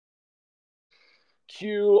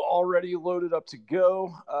queue already loaded up to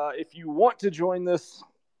go. If you want to join this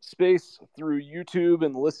space through YouTube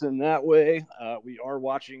and listen that way, we are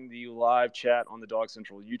watching the live chat on the Dog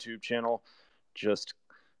Central YouTube channel. Just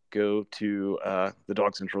go to the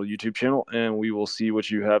Dog Central YouTube channel and we will see what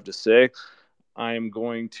you have to say. I am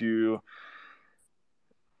going to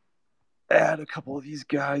add a couple of these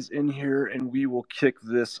guys in here and we will kick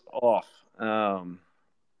this off. All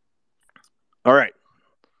right.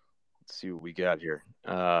 Let's see what we got here.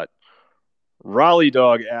 Raleigh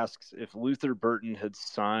Dog asks, if Luther Burton had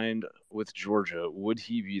signed with Georgia, would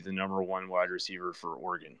he be the number one wide receiver for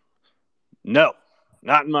Oregon? No,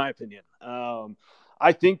 not in my opinion.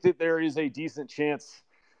 I think that there is a decent chance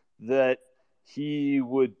that he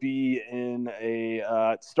would be in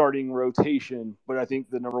a starting rotation, but I think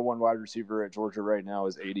the number one wide receiver at Georgia right now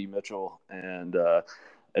is A.D. Mitchell, and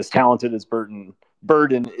as talented as Burden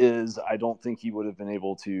is, I don't think he would have been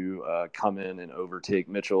able to come in and overtake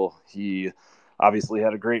Mitchell. He obviously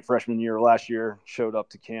had a great freshman year last year, showed up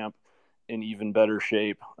to camp in even better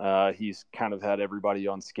shape. He's kind of had everybody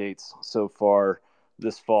on skates so far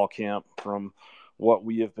this fall camp from what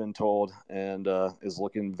we have been told, and is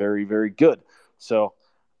looking very, very good. So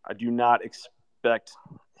I do not expect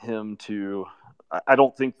him to – I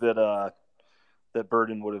don't think that that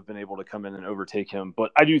Burden would have been able to come in and overtake him.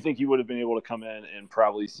 But I do think he would have been able to come in and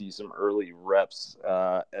probably see some early reps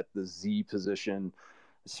at the Z position,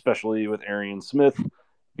 especially with Arian Smith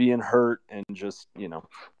being hurt. And just,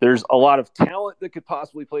 there's a lot of talent that could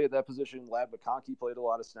possibly play at that position. Lad McConkey played a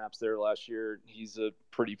lot of snaps there last year. He's a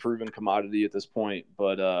pretty proven commodity at this point.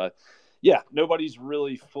 But, nobody's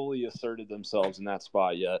really fully asserted themselves in that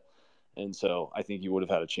spot yet. And so I think he would have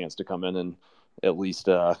had a chance to come in and at least,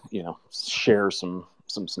 share some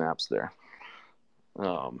snaps there.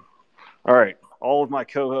 All right. All of my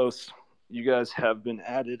co-hosts, you guys have been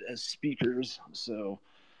added as speakers, so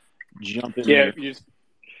jump in. Yeah,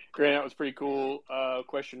 Grant, that was pretty cool.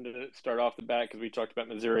 Question to start off the bat, because we talked about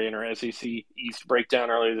Missouri in our SEC East breakdown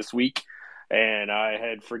earlier this week, and I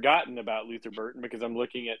had forgotten about Luther Burton because I'm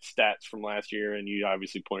looking at stats from last year, and you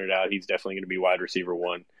obviously pointed out he's definitely going to be wide receiver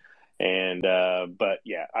one. And but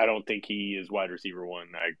yeah, I don't think he is wide receiver one.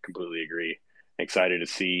 I completely agree. Excited to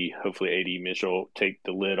see hopefully A.D. Mitchell take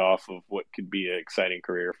the lid off of what could be an exciting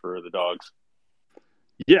career for the Dogs.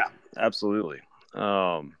 Yeah, absolutely.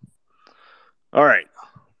 All right.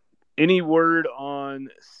 Any word on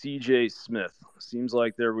C.J. Smith? Seems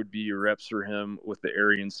like there would be reps for him with the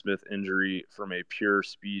Arian Smith injury from a pure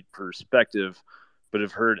speed perspective, but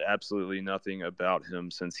have heard absolutely nothing about him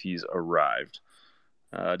since he's arrived.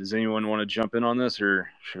 Does anyone want to jump in on this, or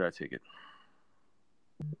should I take it?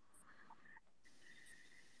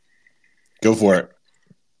 Go for it.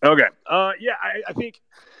 Okay. I think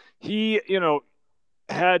he,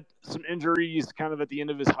 had some injuries kind of at the end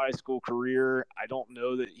of his high school career. I don't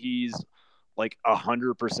know that he's like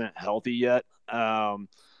 100% healthy yet.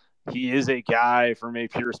 He is a guy from a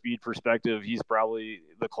pure speed perspective. He's probably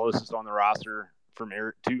the closest on the roster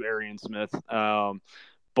to Arian Smith.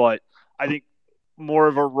 But I think more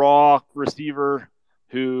of a raw receiver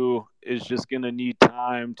who is just going to need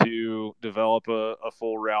time to develop a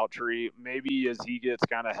full route tree. Maybe as he gets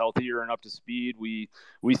kind of healthier and up to speed, we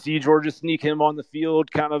see Georgia sneak him on the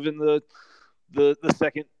field kind of in the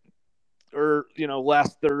second or,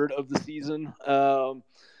 last third of the season. Kind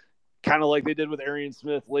of like they did with Arian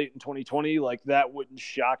Smith late in 2020. Like, that wouldn't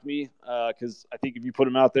shock me because I think if you put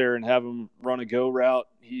him out there and have him run a go route,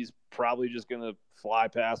 he's probably just going to fly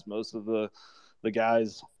past most of the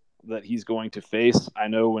guys that he's going to face. I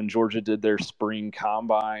know when Georgia did their spring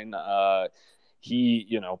combine,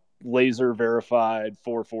 he, laser verified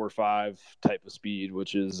 4.45 type of speed,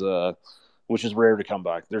 which is rare to come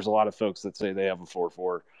by. There's a lot of folks that say they have a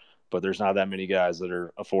 4.4, but there's not that many guys that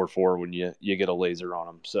are a 4.4 when you get a laser on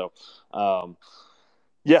them. So,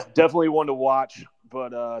 definitely one to watch,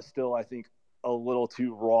 but still I think a little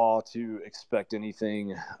too raw to expect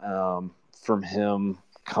anything from him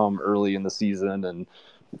come early in the season. And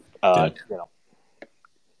I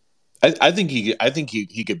think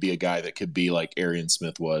he could be a guy that could be like Arian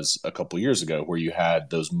Smith was a couple years ago, where you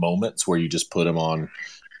had those moments where you just put him on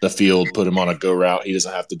the field, put him on a go route. He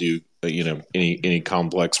doesn't have to do any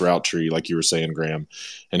complex route tree like you were saying, Graham,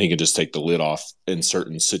 and he can just take the lid off in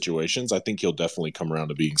certain situations. I think he'll definitely come around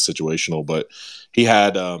to being situational, but he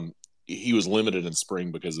had he was limited in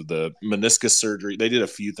spring because of the meniscus surgery. They did a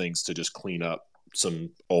few things to just clean up some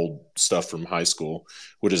old stuff from high school,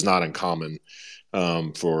 which is not uncommon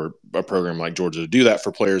for a program like Georgia to do that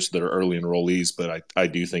for players that are early enrollees. But I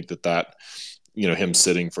do think that him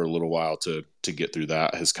sitting for a little while to get through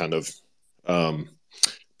that has kind of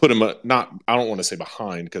put him not. I don't want to say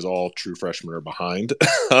behind because all true freshmen are behind.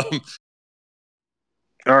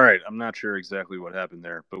 All right, I'm not sure exactly what happened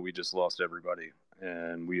there, but we just lost everybody,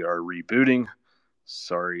 and we are rebooting.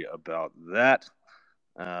 Sorry about that.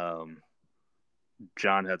 John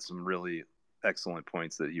had some really excellent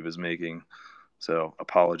points that he was making, so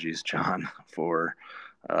apologies, John, for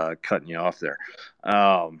cutting you off there.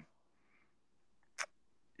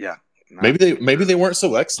 Yeah, maybe they weren't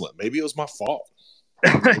so excellent. Maybe it was my fault.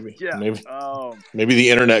 Maybe, yeah. Maybe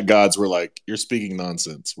the internet gods were like, "You're speaking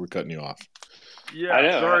nonsense. We're cutting you off." Yeah, I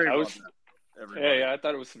know. Sorry about that, everybody. Yeah, I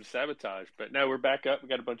thought it was some sabotage, but no, we're back up. We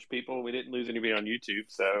got a bunch of people. We didn't lose anybody on YouTube,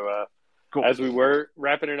 so cool. As we were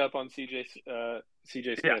wrapping it up on CJ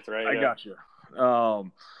Smith, right? I got you.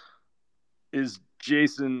 Is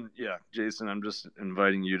Jason? Yeah, Jason. I'm just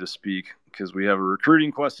inviting you to speak because we have a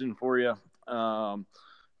recruiting question for you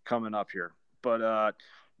coming up here. But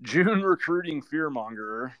June Recruiting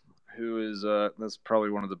Fearmongerer, who is that's probably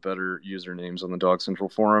one of the better usernames on the Dog Central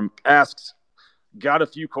forum, asks, got a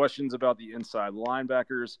few questions about the inside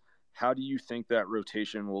linebackers. How do you think that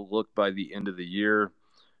rotation will look by the end of the year?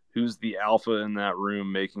 Who's the alpha in that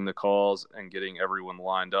room making the calls and getting everyone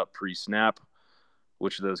lined up pre-snap?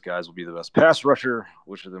 Which of those guys will be the best pass rusher?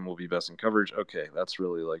 Which of them will be best in coverage? Okay, that's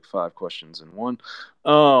really like 5 questions in one.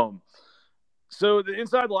 So the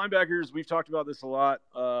inside linebackers, we've talked about this a lot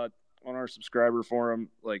on our subscriber forum.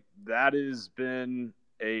 Like, that has been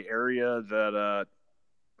a area that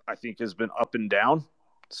I think has been up and down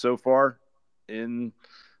so far in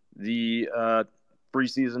the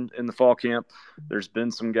preseason, in the fall camp. There's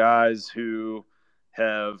been some guys who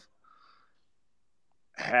have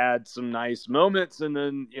had some nice moments and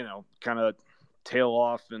then, kind of tail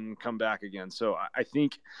off and come back again. So I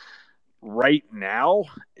think right now,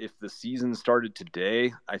 if the season started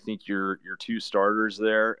today, I think your 2 starters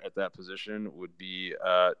there at that position would be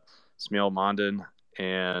Smael Mondon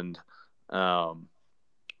and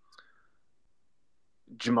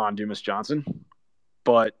Jamon Dumas-Johnson.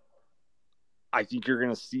 But I think you're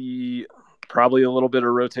going to see probably a little bit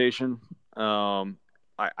of rotation.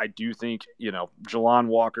 I do think, Jelon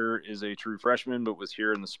Walker is a true freshman, but was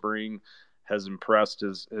here in the spring, has impressed,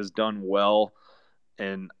 has done well,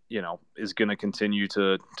 and, is going to continue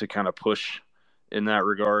to kind of push in that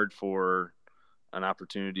regard for an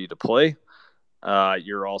opportunity to play.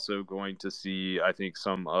 You're also going to see, I think,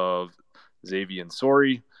 some of Xavier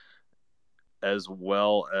Sori, as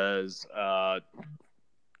well as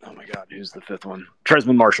oh my God, who's the 5th one?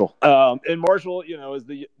 Tresman Marshall. And Marshall, is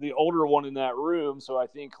the older one in that room. So I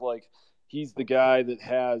think like he's the guy that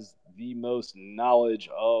has the most knowledge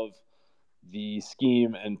of the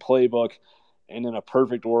scheme and playbook. And in a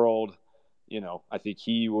perfect world, I think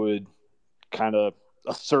he would kind of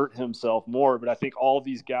assert himself more. But I think all of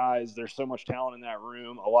these guys, there's so much talent in that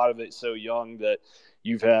room. A lot of it so young that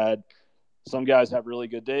you've had some guys have really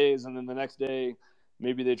good days, and then the next day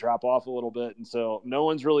maybe they drop off a little bit. And so no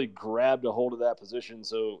one's really grabbed a hold of that position.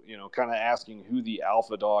 So, kind of asking who the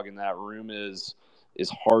alpha dog in that room is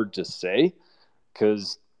hard to say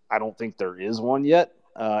because I don't think there is one yet.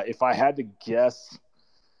 If I had to guess,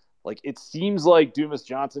 like, it seems like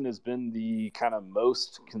Dumas-Johnson has been the kind of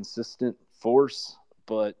most consistent force,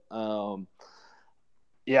 but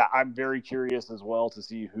yeah, I'm very curious as well to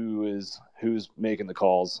see who's making the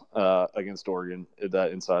calls against Oregon at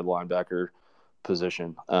that inside linebacker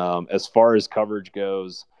position. As far as coverage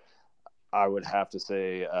goes, I would have to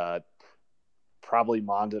say probably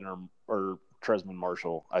Mondon or Tresman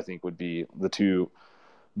Marshall, I think, would be the 2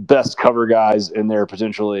 best cover guys in there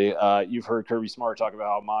potentially. You've heard Kirby Smart talk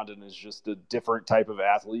about how Mondon is just a different type of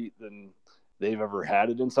athlete than they've ever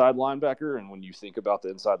had at inside linebacker. And when you think about the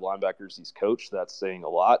inside linebackers he's coached, that's saying a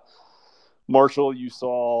lot. Marshall, you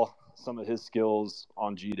saw some of his skills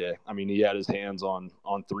on G-Day. I mean, he had his hands on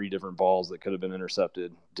 3 different balls that could have been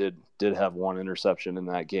intercepted. Did have 1 interception in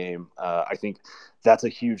that game. I think that's a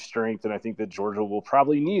huge strength, and I think that Georgia will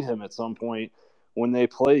probably need him at some point when they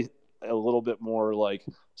play a little bit more like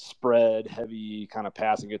spread heavy kind of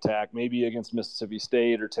passing attack. Maybe against Mississippi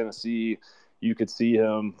State or Tennessee, you could see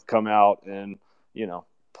him come out and,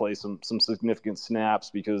 play some significant snaps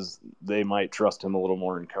because they might trust him a little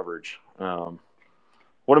more in coverage.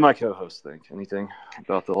 What do my co-hosts think? Anything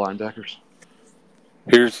about the linebackers?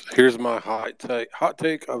 Here's my hot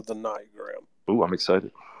take of the night, Graham. Ooh, I'm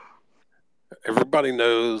excited. Everybody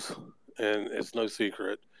knows, and it's no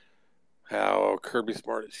secret, how Kirby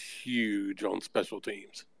Smart is huge on special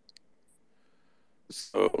teams.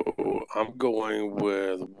 So I'm going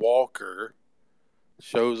with Walker,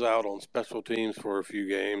 shows out on special teams for a few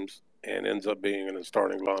games, and ends up being in the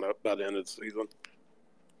starting lineup by the end of the season.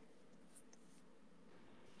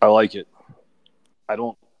 I like it. I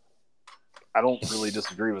don't really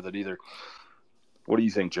disagree with it either. What do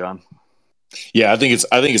you think, John? Yeah, I think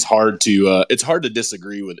it's hard to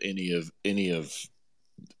disagree with anything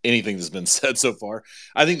that's been said so far.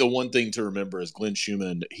 I think the one thing to remember is Glenn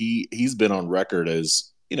Schumann. He's been on record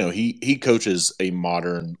as, he coaches a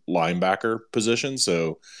modern linebacker position,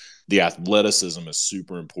 so the athleticism is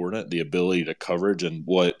super important, the ability to coverage, and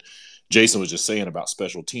what Jason was just saying about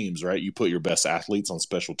special teams, right? You put your best athletes on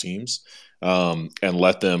special teams, and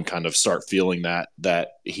let them kind of start feeling that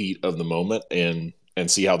heat of the moment and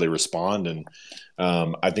see how they respond. And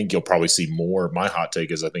I think you'll probably see more. My hot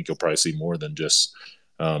take is I think you'll probably see more than just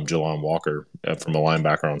Jelon Walker from a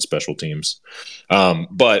linebacker on special teams.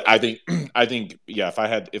 But I think, yeah,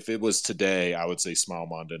 if it was today, I would say Smile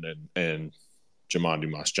Mondon and Jamon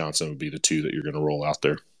Dumas Johnson would be the two that you're going to roll out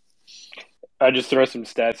there. I just throw some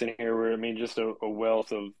stats in here where, just a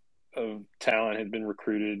wealth of talent has been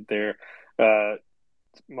recruited there.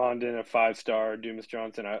 Mondon, a 5-star, Dumas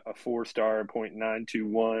Johnson, a 4-star,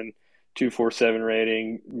 0.921, 247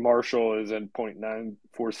 rating. Marshall is a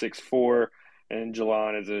 0.9464, and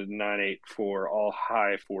Jelon is a 984, all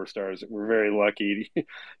high 4-stars. We're very lucky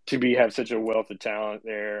to have such a wealth of talent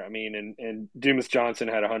there. And Dumas Johnson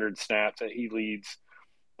had 100 snaps, and he leads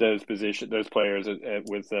those players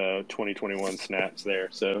with 2021 snaps there.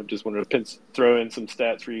 So just wanted to throw in some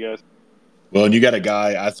stats for you guys. Well, and you got a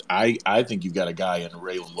guy. I think you've got a guy in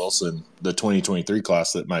Raylan Wilson, the 2023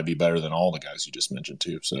 class, that might be better than all the guys you just mentioned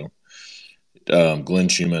too. So, Glenn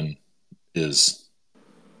Schumann is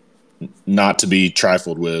not to be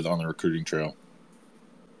trifled with on the recruiting trail.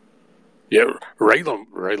 Yeah,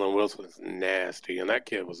 Raylan Wilson is nasty, and that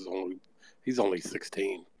kid he's only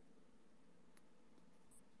 16.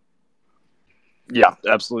 Yeah,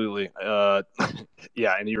 absolutely. Yeah,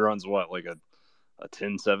 and he runs what, like a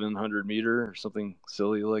 10-700 meter or something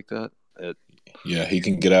silly like that. Yeah, he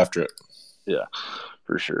can get after it. Yeah,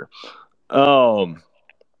 for sure.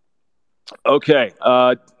 Okay.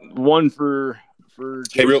 One for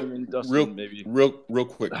Jason and Dustin, maybe. Real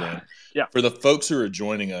quick, Grant. Yeah. For the folks who are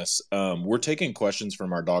joining us, we're taking questions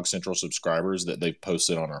from our Dog Central subscribers that they've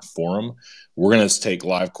posted on our forum. We're going to take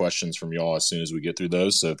live questions from y'all as soon as we get through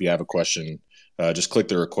those. So if you have a question, just click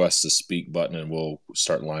the request to speak button and we'll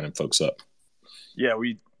start lining folks up. Yeah,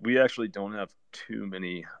 we actually don't have too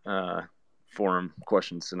many forum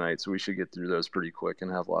questions tonight, so we should get through those pretty quick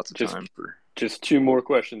and have lots of time for just 2 more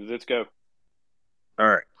questions. Let's go. All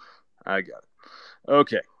right, I got it.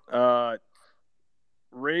 Okay,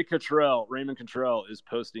 Raymond Cottrell is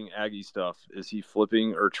posting Aggie stuff. Is he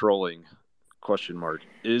flipping or trolling? ?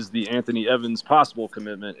 Is the Anthony Evans possible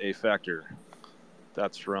commitment a factor?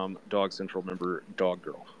 That's from Dog Central member Dog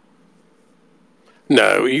Girl.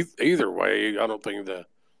 No, either way, I don't think the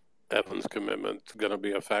Evans commitment's going to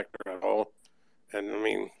be a factor at all.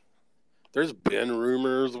 And, there's been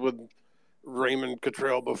rumors with Raymond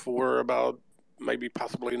Cottrell before about maybe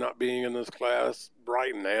possibly not being in this class.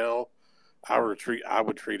 Right now, I would treat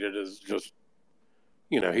it as just,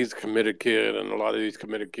 he's a committed kid, and a lot of these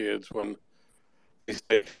committed kids, when they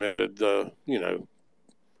stay committed, they're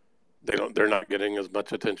not getting as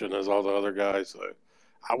much attention as all the other guys. So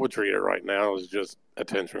I would treat it right now as just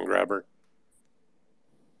attention grabber.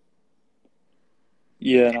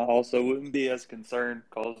 Yeah, and I also wouldn't be as concerned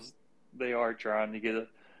because they are trying to get a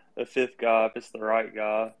 5th guy if it's the right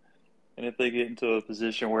guy. And if they get into a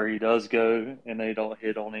position where he does go and they don't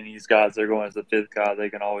hit on any of these guys, they're going as the 5th guy, they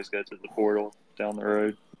can always go to the portal down the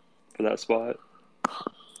road for that spot.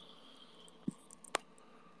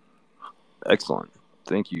 Excellent.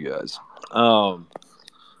 Thank you, guys.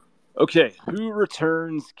 Okay, who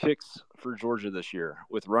returns kicks for Georgia this year?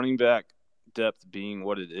 With running back depth being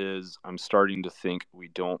what it is, I'm starting to think we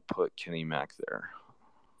don't put Kenny Mack there.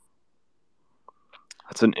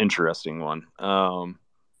 That's an interesting one.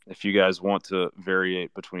 If you guys want to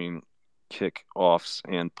variate between kickoffs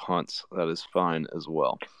and punts, that is fine as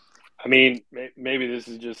well. Maybe this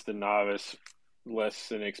is just the novice, less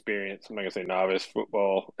than experienced. I'm not going to say novice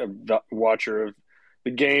football watcher of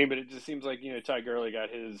the game, but it just seems like, Ty Gurley got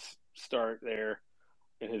his start there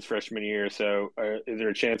in his freshman year. So is there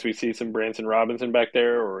a chance we see some Branson Robinson back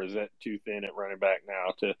there, or is that too thin at running back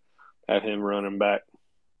now to have him running back?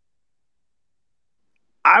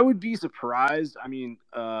 I would be surprised.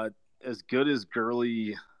 As good as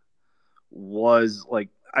Gurley was,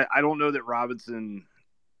 I don't know that Robinson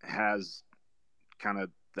has kind of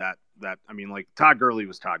that. Todd Gurley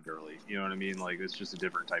was Todd Gurley. You know what I mean? It's just a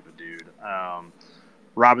different type of dude.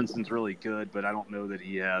 Robinson's really good, but I don't know that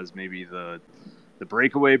he has maybe the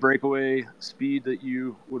breakaway speed that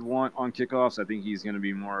you would want on kickoffs. I think he's going to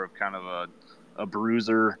be more of kind of a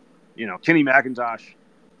bruiser. Kenny McIntosh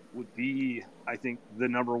would be, I think, the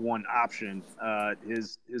number one option.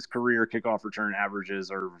 His career kickoff return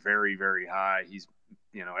averages are very, very high. He's,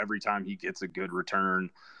 every time he gets a good return,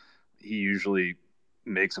 he usually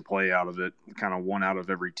makes a play out of it, kind of one out of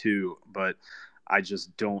every two. But I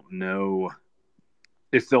just don't know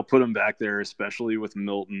if they'll put him back there, especially with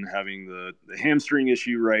Milton having the hamstring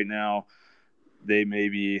issue right now. They may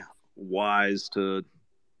be wise to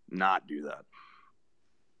not do that.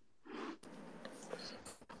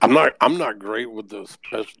 I'm not great with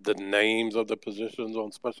the names of the positions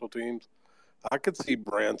on special teams. I could see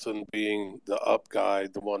Branson being the up guy,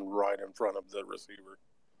 the one right in front of the receiver.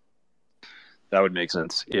 That would make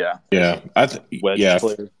sense. Yeah. Yeah.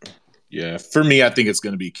 Player. Yeah. For me, I think it's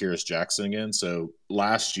going to be Kyrus Jackson again. So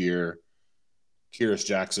last year, Kyrus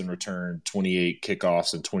Jackson returned 28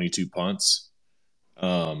 kickoffs and 22 punts.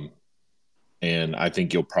 And I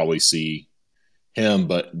think you'll probably see him.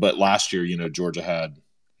 But last year, Georgia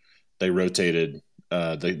they rotated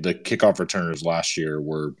the kickoff returners last year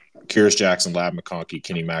were Kyrus Jackson, Ladd McConkey,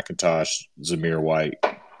 Kenny McIntosh, Zamir White.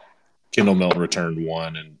 Kendall Milton returned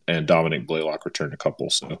one, and Dominic Blaylock returned a couple.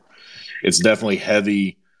 So it's definitely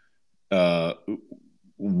heavy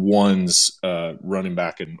ones, running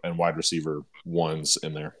back and wide receiver ones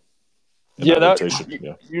in there. You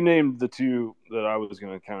named the two that I was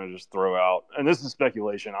going to kind of just throw out. And this is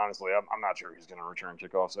speculation, honestly. I'm not sure he's going to return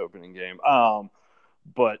kickoffs opening game.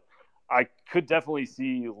 But I could definitely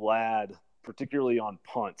see Ladd, particularly on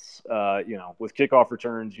punts. With kickoff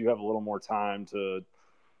returns, you have a little more time to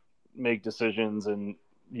make decisions and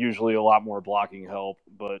usually a lot more blocking help.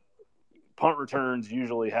 But punt returns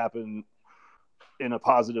usually happen in a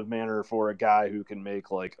positive manner for a guy who can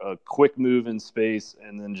make like a quick move in space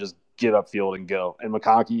and then just get upfield and go. And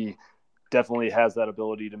McConkey definitely has that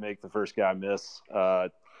ability to make the first guy miss.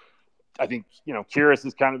 I think, Kyrus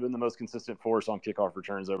has kind of been the most consistent force on kickoff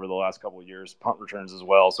returns over the last couple of years, punt returns as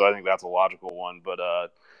well. So I think that's a logical one.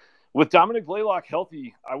 But with Dominic Blaylock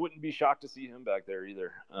healthy, I wouldn't be shocked to see him back there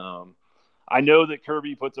either. I know that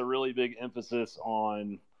Kirby puts a really big emphasis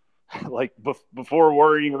on, like, before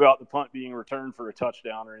worrying about the punt being returned for a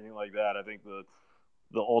touchdown or anything like that. I think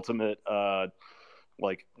the ultimate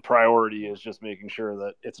priority is just making sure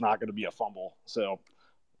that it's not going to be a fumble. So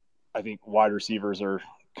I think wide receivers are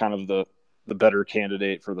kind of the better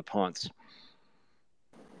candidate for the punts.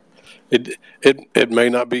 It may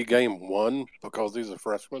not be game one because he's a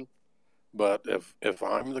freshman, but if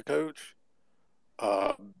I'm the coach,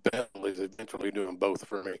 Bell is eventually doing both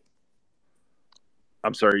for me.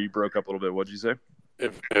 I'm sorry, you broke up a little bit. What'd you say?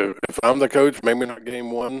 If I'm the coach, maybe not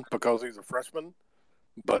game one because he's a freshman,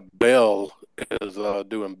 but Bell is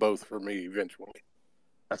doing both for me eventually.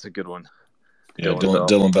 That's a good one. Yeah,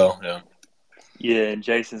 Dylan Bell. Yeah. Yeah, and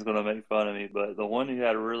Jason's going to make fun of me, but the one who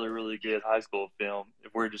had a really, really good high school film,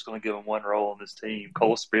 if we're just going to give him one role on this team,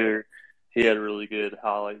 Cole Spear, he had really good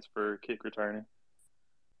highlights for kick returning.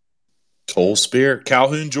 Cole Spear,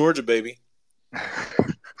 Calhoun, Georgia, baby.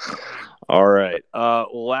 All right.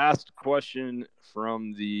 Last question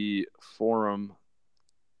from the forum.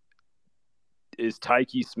 Is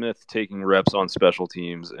Tyke Smith taking reps on special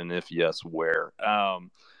teams? And if yes, where?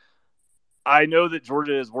 I know that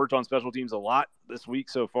Georgia has worked on special teams a lot this week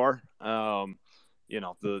so far.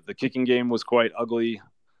 The kicking game was quite ugly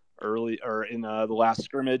early or in the last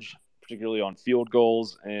scrimmage, particularly on field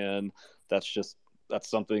goals. And that's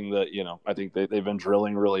something that, I think they've been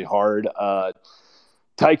drilling really hard.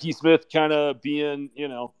 Tyke Smith kind of being,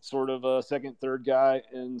 sort of a second, third guy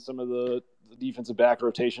in some of the defensive back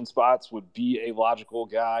rotation spots would be a logical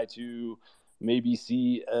guy to maybe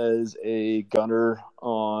see as a gunner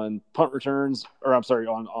on punt returns, or I'm sorry,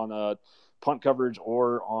 on punt coverage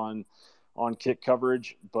or on kick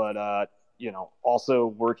coverage. But, also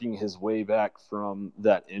working his way back from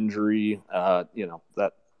that injury,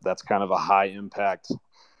 that's kind of a high impact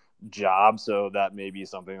job. So that may be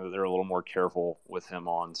something that they're a little more careful with him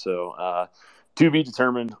on. So to be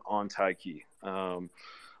determined on Tyke.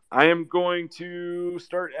 I am going to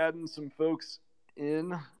start adding some folks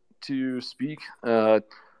in to speak. I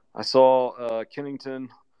saw Kennington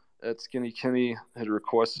at Skinny Kenny had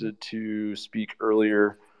requested to speak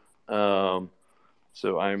earlier.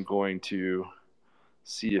 So I'm going to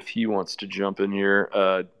see if he wants to jump in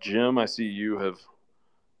here. Jim, I see you have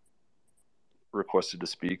requested to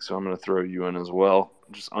speak, so I'm going to throw you in as well.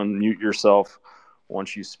 Just unmute yourself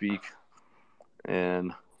once you speak,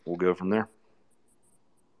 and we'll go from there.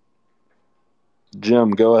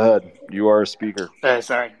 Jim, go ahead. You are a speaker.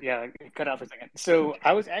 Sorry. Yeah, cut out for a second. So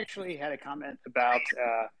I was actually had a comment about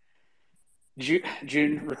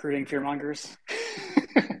June recruiting fearmongers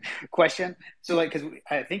question. So, like, because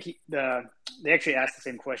I think they actually asked the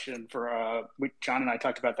same question for John and I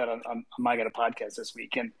talked about that on My Got a Podcast this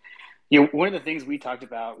week, and one of the things we talked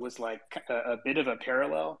about was like a bit of a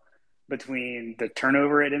parallel between the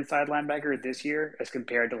turnover at inside linebacker this year as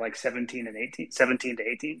compared to like 17 to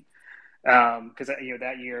 18. Because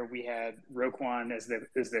that year we had Roquan as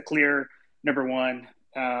the clear number one,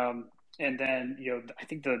 and then I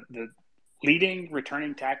think the leading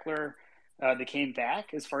returning tackler that came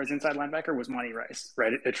back as far as inside linebacker was Monty Rice,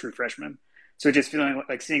 right, a true freshman. So just feeling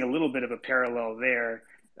like seeing a little bit of a parallel there,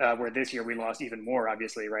 where this year we lost even more,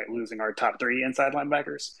 obviously, right, losing our top 3 inside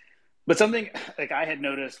linebackers. But something like I had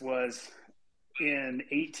noticed was in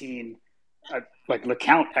 18, like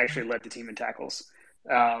LeCount actually led the team in tackles.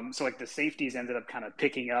 So like the safeties ended up kind of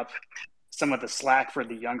picking up some of the slack for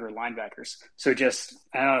the younger linebackers. So just,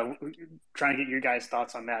 I don't know, trying to get your guys'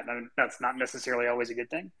 thoughts on that. I mean, that's not necessarily always a good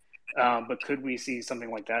thing, but could we see something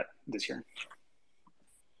like that this year?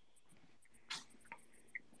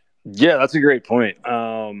 Yeah, that's a great point.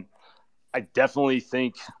 I definitely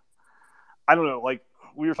think, I don't know, like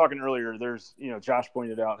we were talking earlier, there's, Josh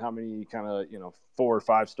pointed out how many kind of, 4 or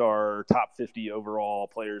 5 star top 50 overall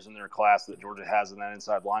players in their class that Georgia has in that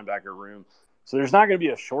inside linebacker room. So there's not going to be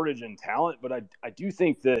a shortage in talent, but I do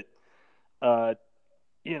think that,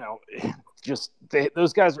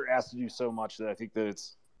 those guys are asked to do so much that I think that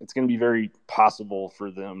it's going to be very possible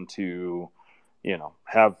for them to,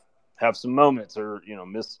 have some moments or,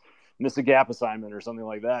 miss a gap assignment or something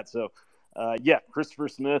like that. So, Christopher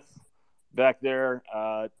Smith back there,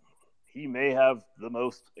 he may have the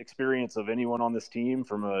most experience of anyone on this team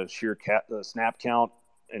from a sheer snap count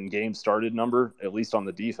and game started number, at least on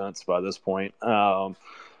the defense by this point.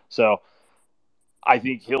 So I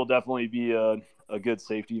think he'll definitely be a good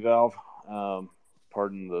safety valve.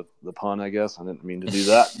 Pardon the pun, I guess. I didn't mean to do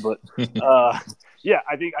that. But,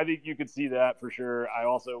 I think you could see that for sure. I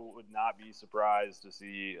also would not be surprised to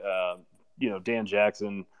see, Dan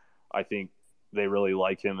Jackson. I think they really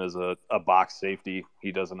like him as a box safety.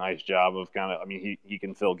 He does a nice job of he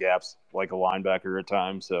can fill gaps like a linebacker at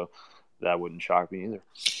times. So that wouldn't shock me either.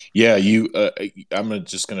 Yeah, I'm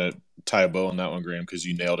just going to tie a bow on that one, Graham, because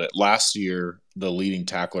you nailed it. Last year, the leading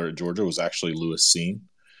tackler at Georgia was actually Lewis Cine.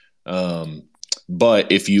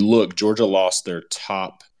 But if you look, Georgia lost their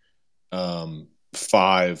top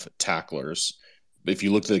 5 tacklers. If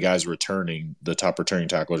you look at the guys returning, the top returning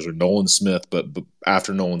tacklers are Nolan Smith, but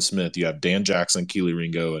after Nolan Smith, you have Dan Jackson, Keely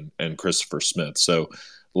Ringo, and Christopher Smith. So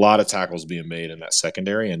a lot of tackles being made in that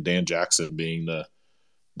secondary, and Dan Jackson being the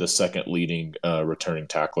second leading returning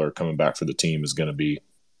tackler coming back for the team is going to be,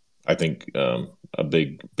 I think, a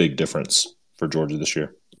big difference for Georgia this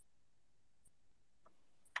year.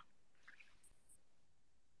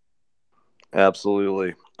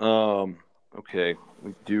 Absolutely. Okay,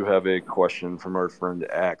 we do have a question from our friend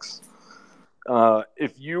Axe.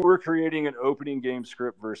 If you were creating an opening game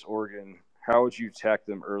script versus Oregon, how would you attack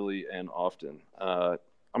them early and often? I'd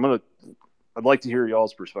like to hear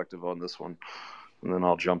y'all's perspective on this one, and then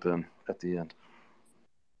I'll jump in at the end.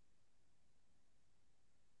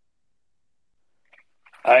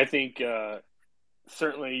 I think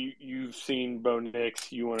certainly you've seen Bo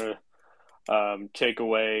Nix. You want to take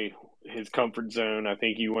away his comfort zone. I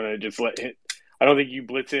think you want to just I don't think you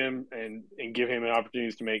blitz him and give him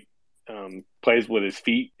opportunities to make plays with his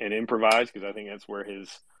feet and improvise, because I think that's where his,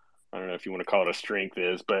 I don't know if you want to call it a strength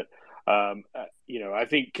is, but I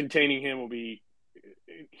think containing him will be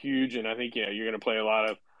huge, and I think you're going to play a lot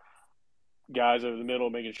of guys over the middle,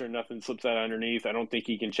 making sure nothing slips out underneath. I don't think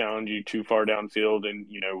he can challenge you too far downfield, and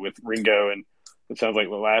with Ringo and it sounds like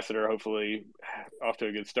Lassiter hopefully off to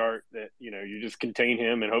a good start, that you just contain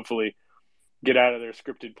him and hopefully get out of their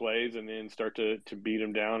scripted plays and then start to beat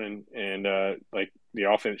him down and like the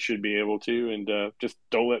offense should be able to, and just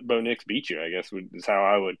don't let Bo Nix beat you, I guess is how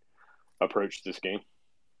I would approach this game.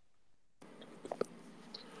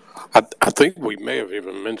 I think we may have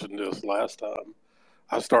even mentioned this last time.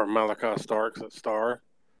 I start Malachi Starks at star,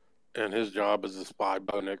 and his job is to spy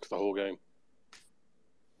Bo Nix the whole game.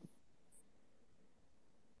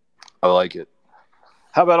 I like it.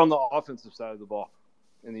 How about on the offensive side of the ball?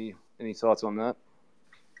 Any thoughts on that?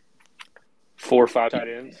 4 or 5 tight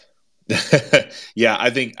ends. Yeah, I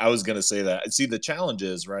think I was going to say that. See, the challenge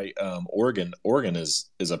is, right, Oregon is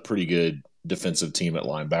a pretty good defensive team at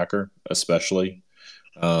linebacker, especially.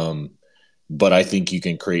 But I think you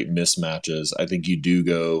can create mismatches. I think you do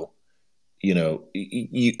go,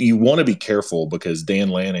 you want to be careful because Dan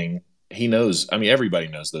Lanning, he knows, everybody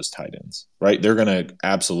knows those tight ends, right? They're going to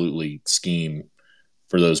absolutely scheme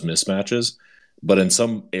for those mismatches. But in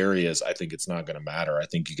some areas, I think it's not going to matter. I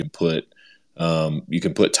think you can put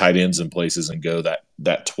tight ends in places and go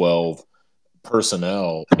that 12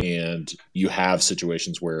 personnel, and you have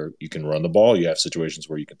situations where you can run the ball, you have situations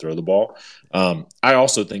where you can throw the ball. I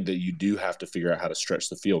also think that you do have to figure out how to stretch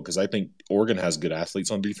the field, because I think Oregon has good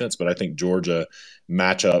athletes on defense, but I think Georgia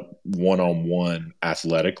match up one-on-one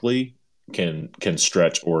athletically can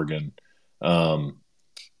stretch Oregon. And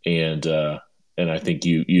I think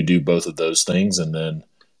you do both of those things, and then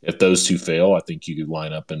if those two fail, I think you could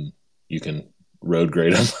line up and you can road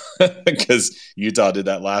grade them, because Utah did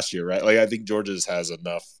that last year, right? Like, I think Georgia's has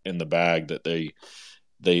enough in the bag that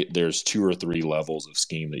there's 2 or 3 levels of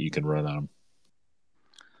scheme that you can run on them.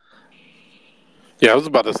 Yeah, I was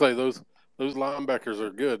about to say those linebackers are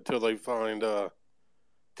good till they find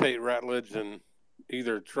Tate Ratledge and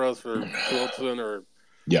either Truss or Wilson or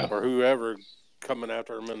whoever coming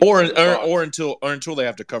after him, or until they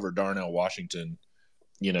have to cover Darnell Washington,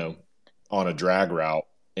 on a drag route,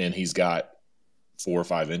 and he's got 4 or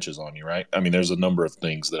 5 inches on you, right? I mean, there's a number of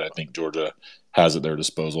things that I think Georgia has at their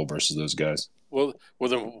disposal versus those guys. Well,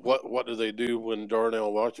 then what do they do when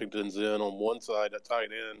Darnell Washington's in on one side at tight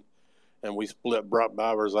end, and we split Brock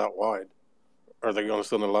Bowers out wide? Are they going to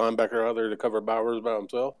send a linebacker out there to cover Bowers by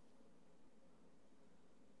himself?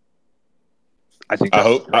 I think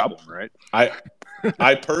that's the problem, right?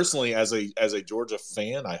 I personally, as a Georgia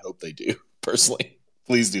fan, I hope they do. Personally,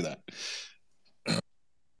 please do that.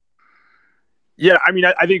 Yeah, I mean,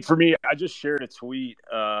 I think for me, I just shared a tweet.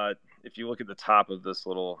 If you look at the top of this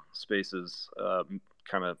little Spaces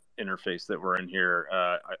kind of interface that we're in here,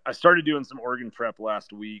 I started doing some Oregon prep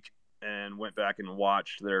last week and went back and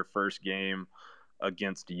watched their first game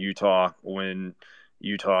against Utah, when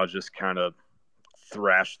Utah just kind of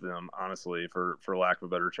thrashed them, honestly, for lack of a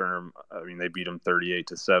better term. I mean, they beat them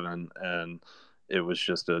 38-7, and it was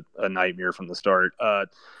just a nightmare from the start.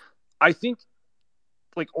 I think,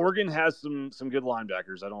 like, Oregon has some good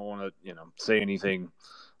linebackers. I don't want to, say anything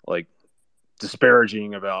like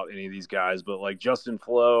disparaging about any of these guys, but like Justin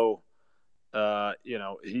Flo,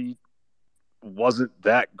 he wasn't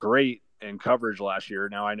that great in coverage last year.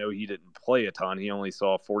 Now, I know he didn't play a ton. He only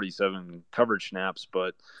saw 47 coverage snaps,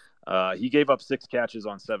 but he gave up 6 catches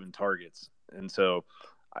on 7 targets. And so,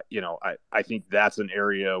 I think that's an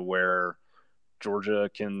area where Georgia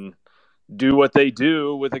can do what they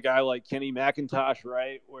do with a guy like Kenny McIntosh,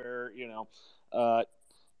 right? Where,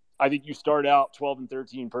 I think you start out 12 and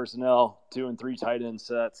 13 personnel, 2 and 3 tight end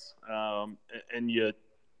sets, and you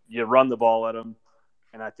run the ball at them.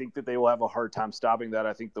 And I think that they will have a hard time stopping that.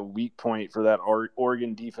 I think the weak point for that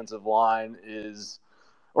Oregon defensive line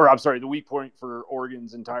the weak point for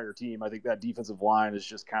Oregon's entire team, I think that defensive line is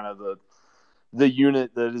just kind of the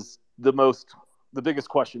unit that is the biggest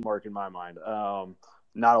question mark in my mind.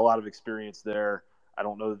 Not a lot of experience there. I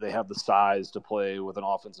don't know that they have the size to play with an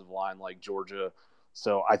offensive line like Georgia.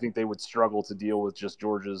 So I think they would struggle to deal with just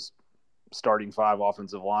Georgia's starting 5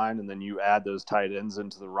 offensive line, and then you add those tight ends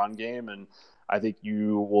into the run game, and I think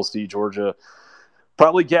you will see Georgia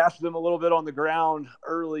probably gash them a little bit on the ground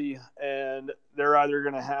early, and they're either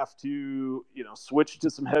going to have to, switch to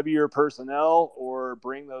some heavier personnel or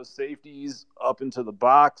bring those safeties up into the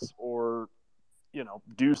box, or,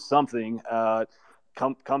 do something,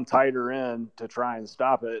 come tighter in to try and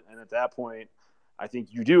stop it. And at that point, I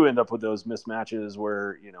think you do end up with those mismatches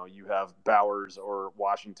where, you have Bowers or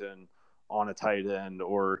Washington on a tight end,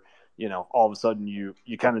 or, all of a sudden you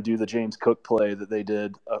kind of do the James Cook play that they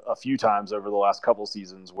did a few times over the last couple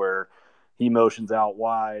seasons, where he motions out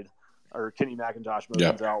wide, or Kenny McIntosh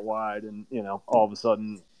motions out wide, and, all of a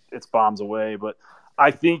sudden it's bombs away. But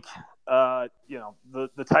I think,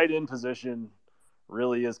 the tight end position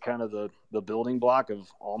really is kind of the building block of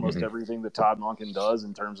almost everything that Todd Monken does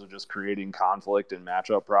in terms of just creating conflict and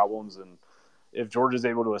matchup problems. And if Georgia's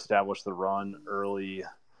able to establish the run early,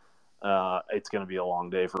 it's going to be a long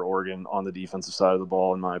day for Oregon on the defensive side of the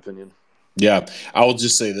ball, in my opinion. Yeah, I will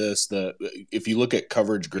just say this, that if you look at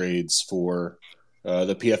coverage grades for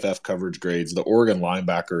the PFF coverage grades, the Oregon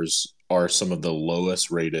linebackers are some of the lowest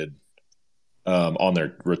rated on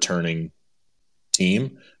their returning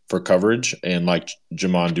team for coverage, and like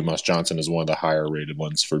Jamon Dumas-Johnson is one of the higher rated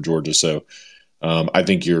ones for Georgia. So I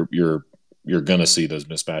think you're going to see those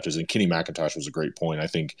mismatches. And Kenny McIntosh was a great point. I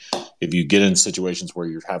think if you get in situations where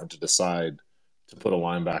you're having to decide to put a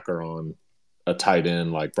linebacker on a tight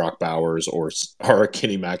end like Brock Bowers or a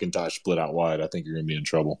Kenny McIntosh split out wide, I think you're going to be in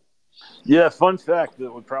trouble. Yeah, fun fact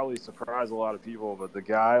that would probably surprise a lot of people, but the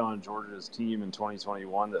guy on Georgia's team in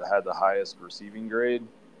 2021 that had the highest receiving grade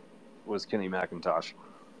was Kenny McIntosh.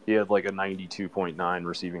 He had like a 92.9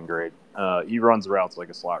 receiving grade. He runs routes like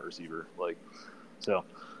a slot receiver. So,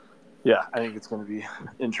 yeah, I think it's going to be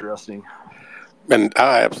interesting. And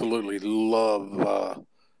I absolutely love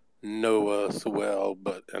Noah Sewell,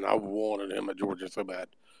 and I wanted him at Georgia so bad,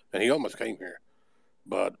 and he almost came here.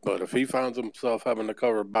 But if he finds himself having to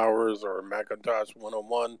cover Bowers or McIntosh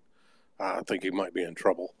 1-on-1, I think he might be in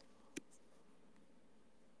trouble.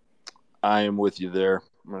 I am with you there,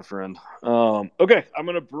 my friend. Okay, I'm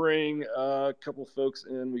going to bring a couple folks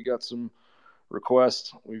in. We got some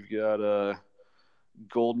requests. We've got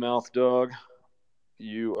Goldmouth Dog.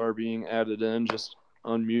 You are being added in. Just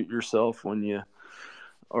unmute yourself when you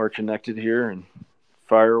are connected here and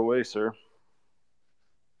fire away, sir.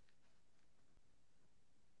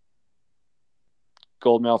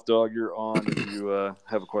 Goldmouth Dog, you're on if you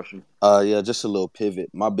have a question. Yeah, just a little pivot.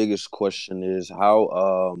 My biggest question is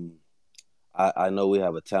how I know we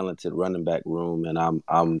have a talented running back room, and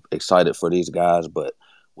I'm excited for these guys, but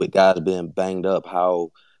with guys being banged up,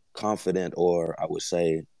 how confident, or I would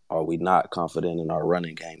say, are we not confident in our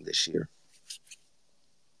running game this year?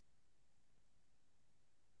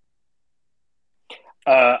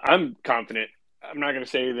 I'm confident. I'm not going to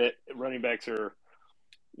say that running backs are,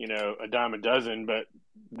 a dime a dozen, but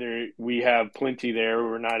we have plenty there.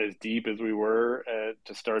 We're not as deep as we were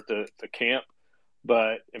to start the camp.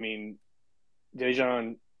 But, I mean,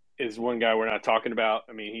 Dejon is one guy we're not talking about.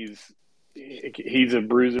 I mean, he's a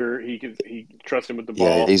bruiser. He trusts him with the ball.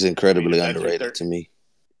 Yeah, he's incredibly underrated to me.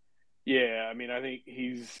 Yeah, I mean, I think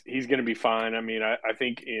he's going to be fine. I mean, I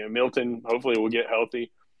think Milton hopefully will get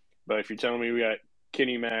healthy. But if you're telling me we got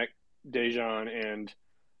Kenny Mack, Dejon, and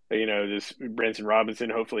this Branson Robinson,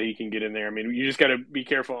 hopefully he can get in there. I mean, you just got to be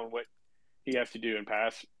careful on what he has to do in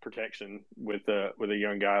pass protection with a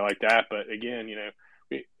young guy like that. But again,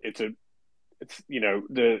 it's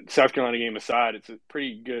the South Carolina game aside, it's a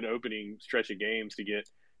pretty good opening stretch of games to get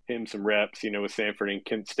him some reps, with Sanford and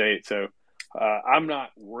Kent State. So I'm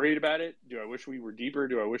not worried about it. Do I wish we were deeper?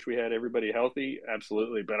 Do I wish we had everybody healthy?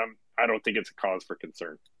 Absolutely, but I don't think it's a cause for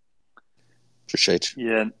concern. Appreciate you.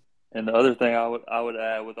 Yeah, and the other thing I would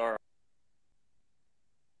add with our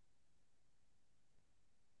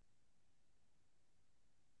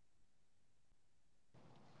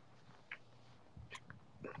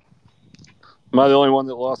Am I the only one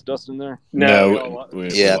that lost Dustin there? No,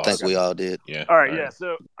 I think we all did. Yeah. All right. Yeah.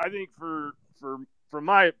 So I think from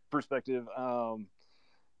my perspective, I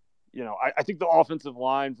think the offensive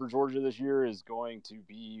line for Georgia this year is going to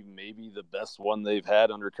be maybe the best one they've had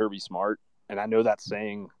under Kirby Smart. And I know that's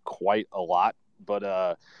saying quite a lot,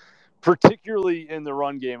 but particularly in the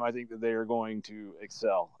run game, I think that they are going to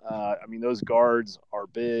excel. I mean, those guards are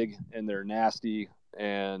big and they're nasty.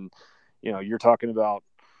 And, you're talking about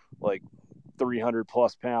like 300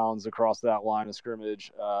 plus pounds across that line of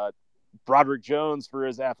scrimmage. Broderick Jones, for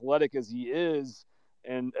as athletic as he is,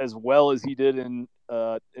 and as well as he did in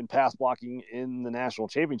pass blocking in the national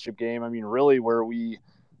championship game, I mean, really where we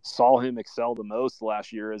saw him excel the most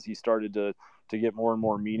last year as he started to get more and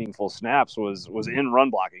more meaningful snaps was in run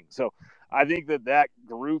blocking. So I think that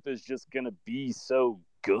group is just going to be so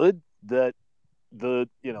good that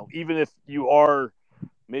even if you are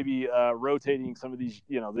maybe rotating some of these,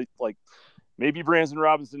 maybe Branson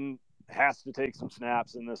Robinson has to take some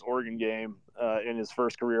snaps in this Oregon game in his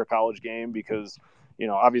first career college game because,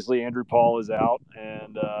 obviously Andrew Paul is out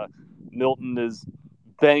and Milton is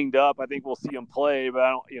banged up. I think we'll see him play, but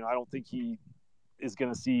I don't think he is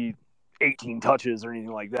going to see 18 touches or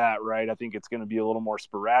anything like that, right? I think it's going to be a little more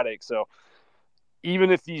sporadic. So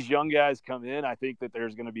even if these young guys come in, I think that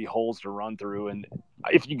there's going to be holes to run through. And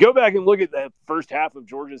if you go back and look at that first half of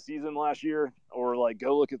Georgia's season last year, or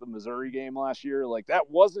go look at the Missouri game last year,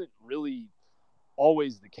 that wasn't really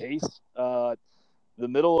always the case. The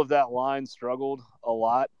middle of that line struggled a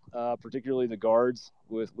lot, particularly the guards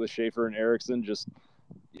with Schaefer and Erickson just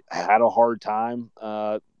had a hard time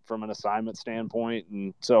from an assignment standpoint.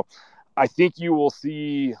 And so I think you will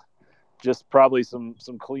see just probably some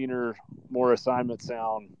cleaner, more assignment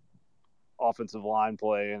sound offensive line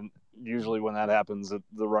play. And usually when that happens,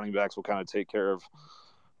 the running backs will kind of take care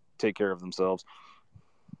of themselves.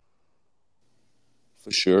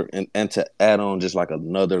 For sure. And to add on just like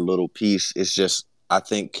another little piece, it's just I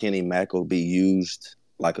think Kenny Mack will be used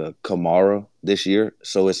like a Kamara this year.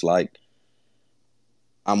 So it's like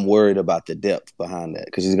I'm worried about the depth behind that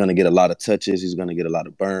because he's going to get a lot of touches. He's going to get a lot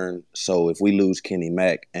of burn. So if we lose Kenny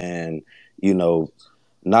Mack and,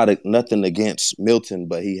 nothing against Milton,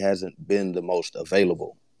 but he hasn't been the most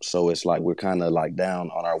available. So it's like we're kind of like down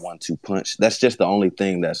on our 1-2 punch. That's just the only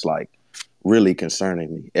thing that's like really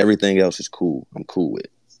concerning me. Everything else is cool. I'm cool with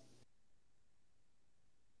it.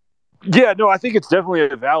 Yeah, no, I think it's definitely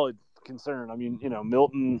a valid concern. I mean,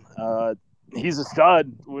 Milton, he's a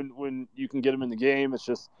stud when you can get him in the game. It's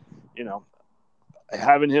just,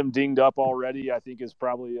 having him dinged up already, I think, is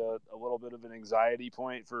probably a little bit of an anxiety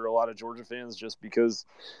point for a lot of Georgia fans, just because,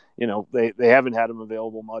 they haven't had him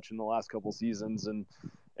available much in the last couple seasons, and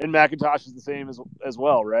McIntosh is the same as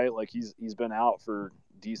well, right? Like he's been out for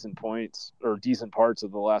decent points or decent parts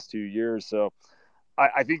of the last 2 years, so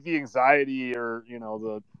I think the anxiety or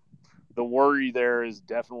the worry there is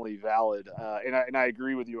definitely valid, and I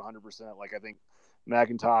agree with you 100%. Like I think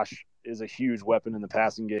McIntosh is a huge weapon in the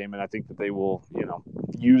passing game, and I think that they will,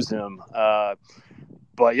 use him.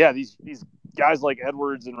 But yeah, these guys like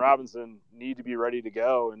Edwards and Robinson need to be ready to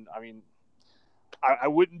go. And I mean, I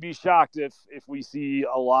wouldn't be shocked if we see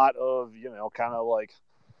a lot of, kind of like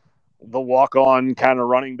the walk-on kind of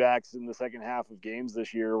running backs in the second half of games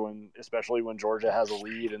this year, especially when Georgia has a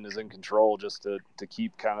lead and is in control, just to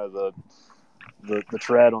keep kind of the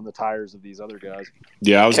tread on the tires of these other guys.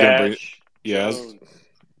 Yeah, I was going to bring. Jones.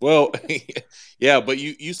 Well, yeah, but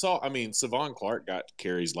you saw. I mean, Savon Clark got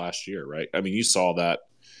carries last year, right? I mean, you saw that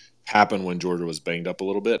happen when Georgia was banged up a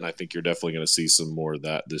little bit, and I think you're definitely going to see some more of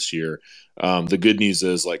that this year. The good news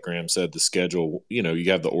is, like Graham said, the schedule.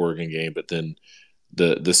 You have the Oregon game, but then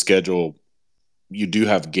the schedule, you do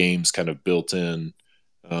have games kind of built in,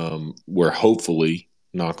 where hopefully,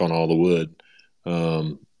 knock on all the wood,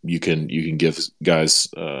 you can give guys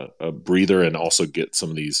a breather and also get some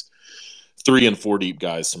of these 3 and 4 deep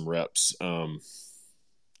guys some reps,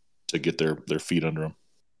 to get their feet under them.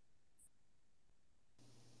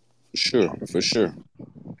 For sure.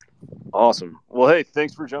 Awesome. Well, hey,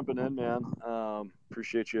 thanks for jumping in, man.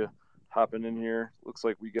 Appreciate you hopping in here. Looks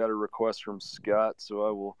like we got a request from Scott, so I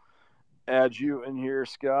will add you in here,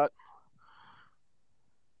 Scott.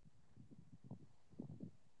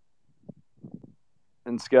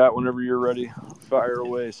 And Scott, whenever you're ready, fire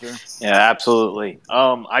away, sir. Yeah, absolutely.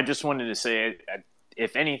 I just wanted to say,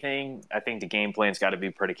 if anything, I think the game plan's got to be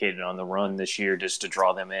predicated on the run this year, just to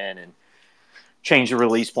draw them in and change the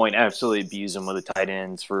release point, absolutely abuse them with the tight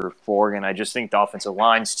ends for Oregon. I just think the offensive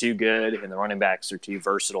line's too good and the running backs are too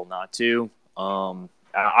versatile not to.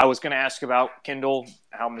 I was going to ask about Kendall,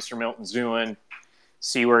 how Mr. Milton's doing,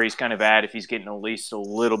 see where he's kind of at, if he's getting at least a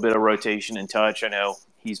little bit of rotation and touch. I know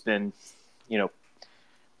he's been,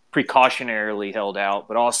 precautionarily held out,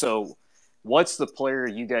 but also what's the player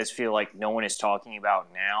you guys feel like no one is talking about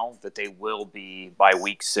now that they will be by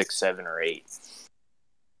week 6, 7, or 8?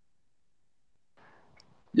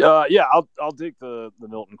 Yeah, I'll take the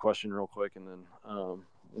Milton question real quick, and then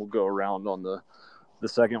we'll go around on the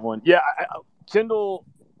second one. Yeah, Kendall,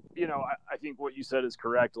 I think what you said is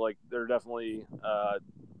correct. Like they're definitely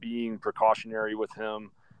being precautionary with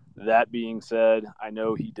him. That being said, I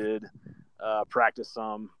know he did practice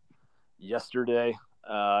some yesterday.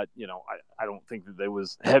 I don't think that there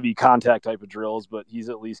was heavy contact type of drills, but he's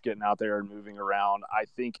at least getting out there and moving around. I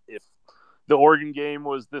think if the Oregon game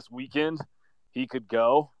was this weekend, he could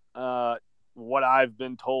go. What I've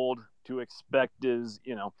been told to expect is,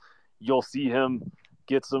 you'll see him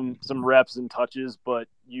get some reps and touches, but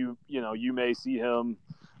you may see him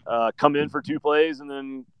come in for 2 plays and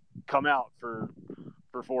then come out for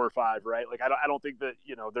 4 or 5, right? Like I don't think that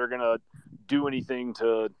they're gonna do anything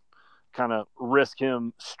to kind of risk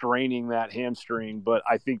him straining that hamstring, but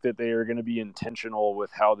I think that they are going to be intentional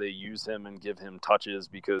with how they use him and give him touches,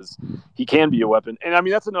 because he can be a weapon. And I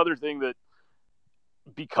mean, that's another thing that,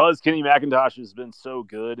 because Kenny McIntosh has been so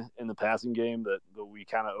good in the passing game that we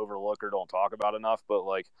kind of overlook or don't talk about enough, but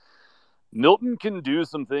like Milton can do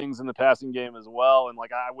some things in the passing game as well. And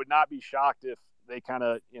like, I would not be shocked if they kind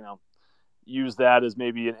of, use that as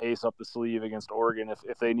maybe an ace up the sleeve against Oregon.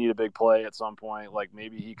 If they need a big play at some point, like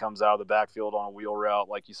maybe he comes out of the backfield on a wheel route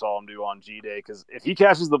like you saw him do on G-Day. Because if he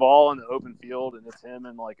catches the ball in the open field and it's him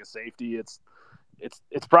and like a safety, it's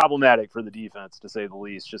problematic for the defense, to say the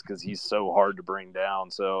least, just because he's so hard to bring down.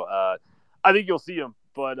 So I think you'll see him,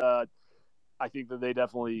 but I think that they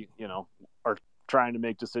definitely, are trying to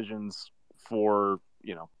make decisions for,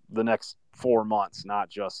 the next 4 months, not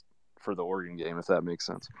just for the Oregon game, if that makes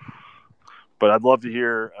sense. But I'd love to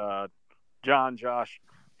hear John, Josh,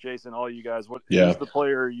 Jason, all you guys. Who's the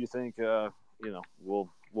player you think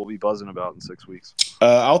we'll be buzzing about in 6 weeks?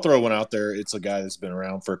 I'll throw one out there. It's a guy that's been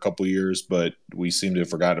around for a couple of years, but we seem to have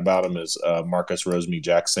forgotten about him. Is Marcus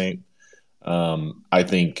Rosemy-Jacksaint. I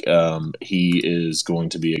think he is going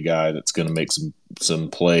to be a guy that's going to make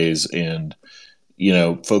some plays, and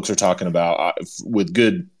folks are talking about with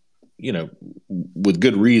good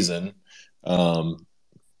reason.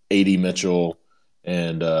 A.D. Mitchell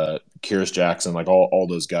and Kyrus Jackson, like all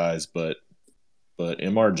those guys, but but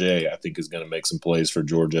MRJ I think is going to make some plays for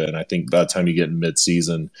Georgia, and I think by the time you get in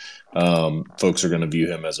midseason, folks are going to view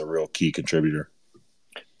him as a real key contributor.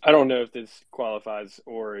 I don't know if this qualifies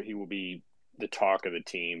or he will be the talk of the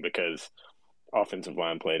team because offensive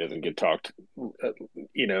line play doesn't get talked,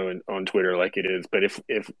 on Twitter like it is. But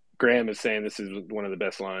if Graham is saying this is one of the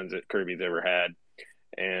best lines that Kirby's ever had,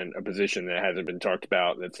 and a position that hasn't been talked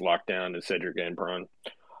about that's locked down is Cedric Van Pran.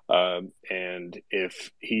 And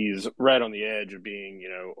if he's right on the edge of being,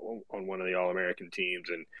 on one of the All-American teams,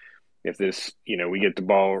 and if this, we get the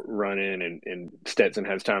ball running and Stetson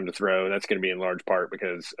has time to throw, that's going to be in large part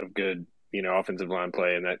because of good, offensive line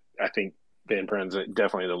play. And that I think Van Pran's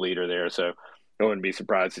definitely the leader there. So I wouldn't be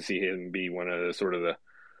surprised to see him be one of the sort of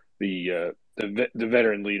the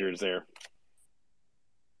veteran leaders there.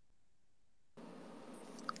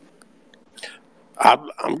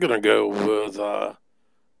 I'm going to go with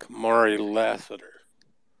Kamari Lassiter,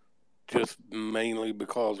 just mainly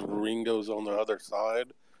because Ringo's on the other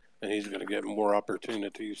side, and he's going to get more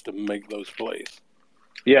opportunities to make those plays.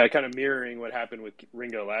 Yeah, kind of mirroring what happened with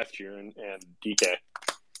Ringo last year and DK.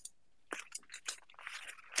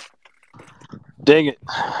 Dang it.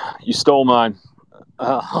 You stole mine.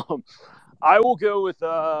 I will go with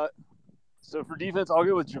so for defense, I'll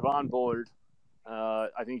go with Javon Bullard.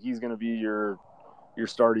 I think he's going to be your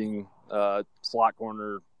starting slot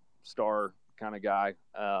corner star kind of guy.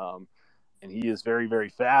 And he is very, very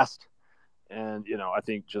fast and, I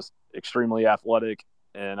think just extremely athletic.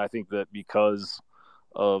 And I think that because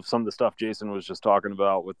of some of the stuff Jason was just talking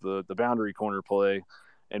about with the boundary corner play,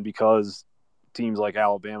 and because teams like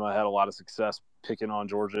Alabama had a lot of success picking on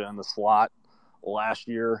Georgia in the slot last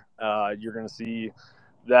year, you're going to see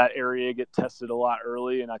that area get tested a lot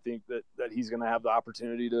early, and I think that he's going to have the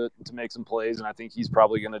opportunity to make some plays, and I think he's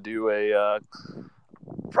probably going to do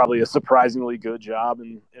probably a surprisingly good job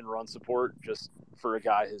in run support just for a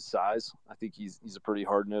guy his size. I think he's a pretty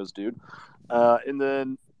hard-nosed dude. And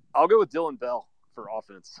then I'll go with Dylan Bell for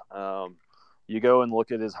offense. You go and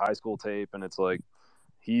look at his high school tape, and it's like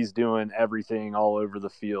he's doing everything all over the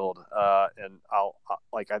field. And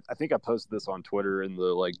I think I posted this on Twitter in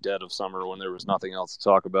the dead of summer when there was nothing else to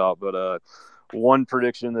talk about. But one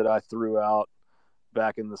prediction that I threw out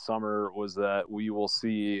back in the summer was that we will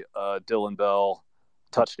see Dylan Bell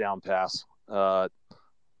touchdown pass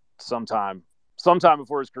sometime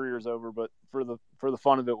before his career is over. But for the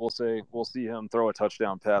fun of it, we'll see him throw a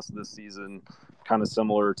touchdown pass this season, kind of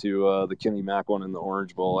similar to the Kenny Mack one in the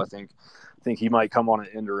Orange Bowl. I think he might come on an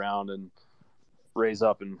end around and raise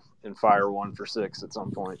up and fire 1 for 6 at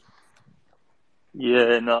some point.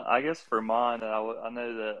 Yeah, and I guess for mine, I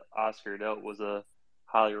know that Oscar Delp was a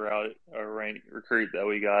highly ranked recruit that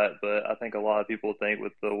we got, but I think a lot of people think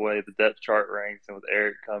with the way the depth chart ranks and with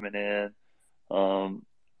Eric coming in,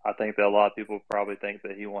 I think that a lot of people probably think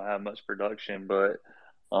that he won't have much production, but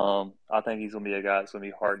I think he's going to be a guy that's going to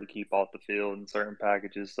be hard to keep off the field in certain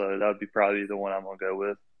packages, so that would be probably the one I'm going to go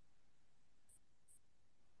with.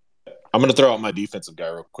 I'm going to throw out my defensive guy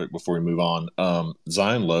real quick before we move on.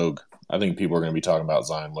 Zion Logue. I think people are going to be talking about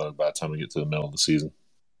Zion Logue by the time we get to the middle of the season.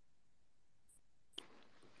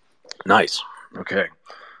 Nice. Okay.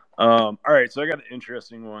 All right. So I got an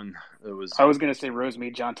interesting one. I was going to say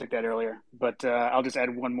Rosemead. John took that earlier, but I'll just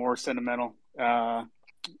add one more sentimental.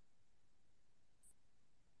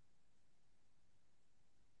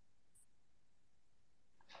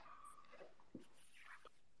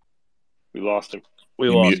 We lost him. We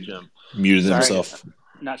lost Jim. Muted himself.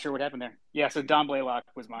 Not sure what happened there. Yeah, so Don Blaylock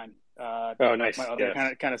was mine. Oh, nice. My other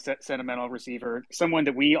kind of sentimental receiver, someone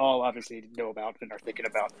that we all obviously know about and are thinking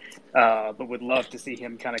about, but would love to see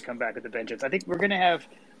him kind of come back with a vengeance. I think we're going to have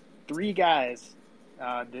 3 guys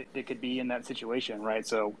that could be in that situation, right?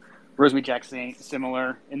 So Rosemead Jackson,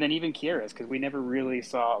 similar, and then even Kieras, because we never really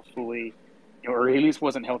saw fully, or at least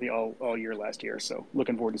wasn't healthy all year last year. So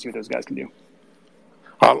looking forward to see what those guys can do.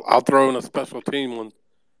 I'll throw in a special team one.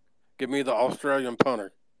 Give me the Australian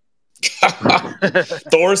punter.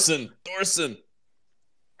 Thorson.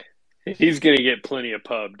 He's going to get plenty of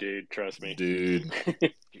pub, dude. Trust me. Dude.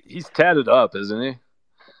 He's tatted up, isn't he?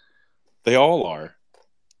 They all are.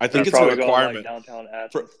 I think it's a requirement. Downtown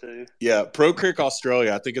Athens, too. Yeah, Pro Kick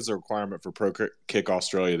Australia, I think it's a requirement for Pro Kick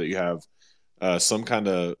Australia that you have some kind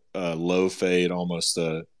of low fade, almost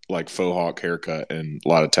like faux hawk haircut and a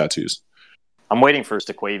lot of tattoos. I'm waiting for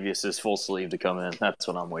Stequavius' full sleeve to come in. That's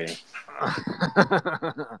what I'm waiting.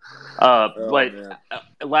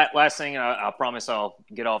 Last thing, I promise I'll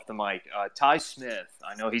get off the mic. Ty Smith,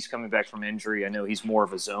 I know he's coming back from injury. I know he's more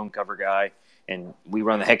of a zone cover guy, and we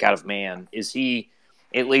run the heck out of man. Is he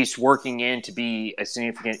at least working in to be a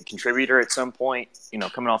significant contributor at some point,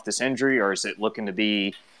 coming off this injury, or is it looking to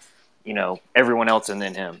be, everyone else and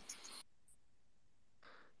then him?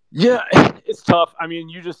 Yeah, it's tough. I mean,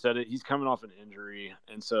 you just said it. He's coming off an injury,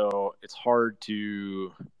 and so it's hard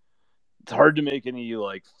to make any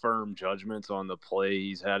like firm judgments on the play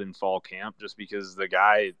he's had in fall camp, just because the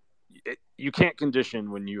guy, you can't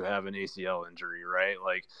condition when you have an ACL injury, right?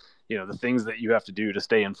 Like, the things that you have to do to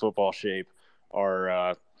stay in football shape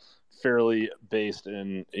are fairly based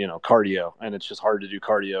in cardio, and it's just hard to do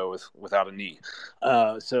cardio without a knee.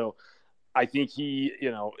 So I think he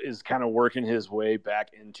is kind of working his way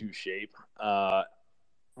back into shape.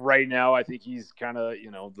 Right now, I think he's kind of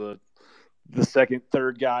the second,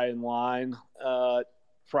 third guy in line,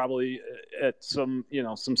 probably at some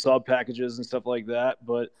sub packages and stuff like that.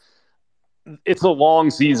 But it's a long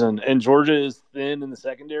season, and Georgia is thin in the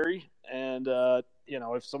secondary. And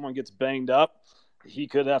if someone gets banged up, he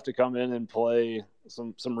could have to come in and play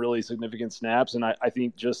some really significant snaps. And I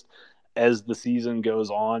think just as the season goes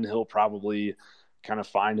on, he'll probably kind of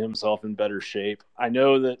find himself in better shape. I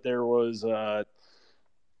know that there was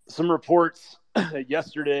some reports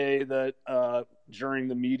yesterday that during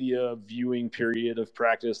the media viewing period of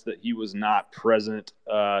practice that he was not present.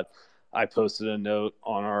 I posted a note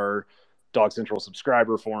on our Dog Central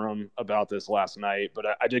subscriber forum about this last night, but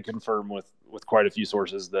I did confirm with quite a few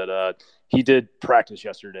sources that he did practice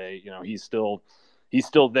yesterday. He's still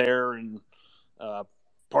there and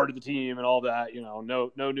part of the team and all that.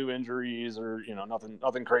 No new injuries or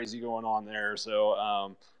nothing crazy going on there.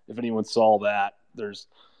 So if anyone saw that, there's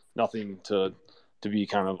nothing to be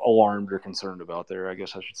kind of alarmed or concerned about there, I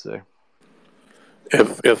guess I should say.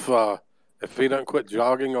 If he doesn't quit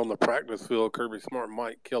jogging on the practice field, Kirby Smart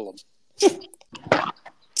might kill him.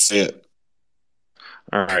 That's it.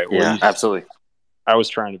 All right. Well, yeah, absolutely. I was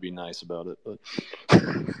trying to be nice about it, but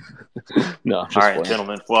no. Just all right, playing.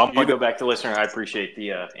 Gentlemen. Well, I'm going to go back to listener. I appreciate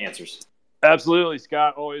the answers. Absolutely,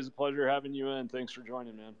 Scott. Always a pleasure having you in. Thanks for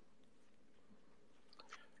joining, man.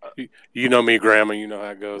 You know me, Graham, and you know how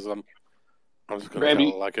it goes. I'm just going to tell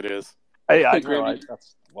it like it is. Hey, I Graham, know.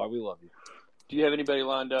 That's why we love you. Do you have anybody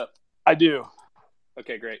lined up? I do.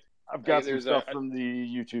 Okay, great. I've got some stuff from the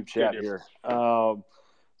YouTube chat here.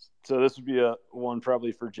 So this would be a one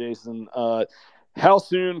probably for Jason. How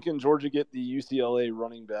soon can Georgia get the UCLA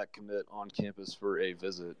running back commit on campus for a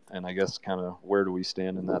visit? And I guess kind of where do we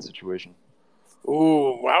stand in that situation?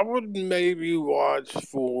 Oh, I would maybe watch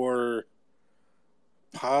for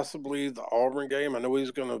possibly the Auburn game. I know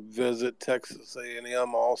he's going to visit Texas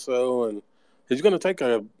A&M also, and he's going to take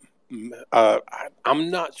I'm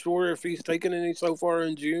not sure if he's taken any so far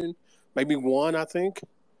in June. Maybe one, I think.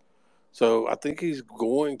 So I think he's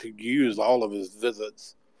going to use all of his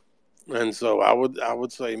visits. And so I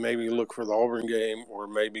would say maybe look for the Auburn game or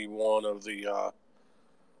maybe one of the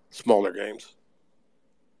smaller games.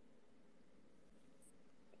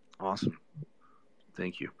 Awesome.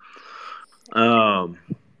 Thank you.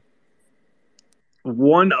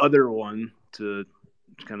 One other one to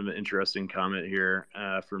kind of an interesting comment here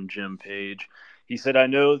from Jim Page. He said, I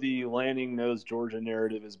know the Lanning knows Georgia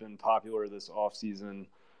narrative has been popular this offseason,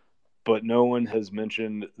 but no one has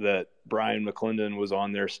mentioned that Brian McClendon was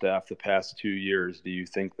on their staff the past 2 years. Do you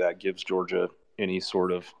think that gives Georgia any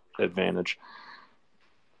sort of advantage?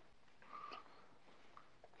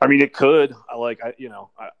 I mean, it could.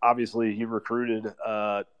 Obviously he recruited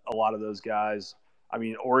a lot of those guys. I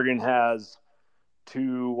mean, Oregon has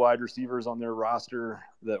 2 wide receivers on their roster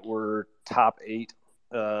that were top eight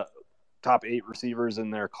receivers in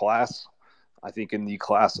their class. I think in the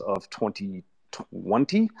class of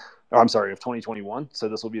 2021. So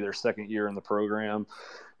this will be their second year in the program.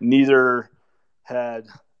 Neither had,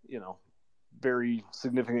 very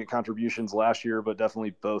significant contributions last year, but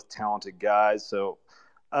definitely both talented guys. So,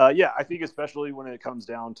 I think especially when it comes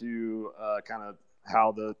down to kind of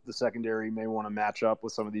how the secondary may want to match up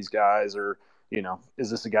with some of these guys, or, is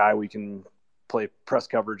this a guy we can play press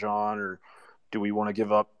coverage on, or do we want to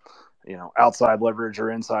give up, outside leverage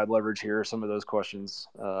or inside leverage here? Some of those questions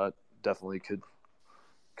definitely could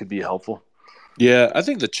be helpful. Yeah, I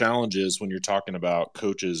think the challenge is when you're talking about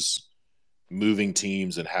coaches moving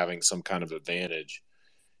teams and having some kind of advantage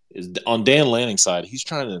is on Dan Lanning's side, he's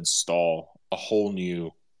trying to install a whole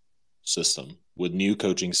new system with new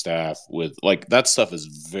coaching staff, with that stuff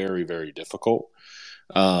is very, very difficult.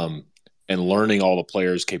 And learning all the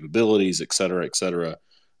players' capabilities, et cetera, et cetera.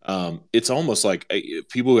 It's almost like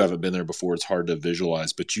people who haven't been there before, it's hard to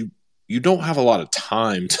visualize, but you you don't have a lot of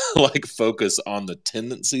time to like focus on the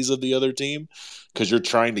tendencies of the other team because you're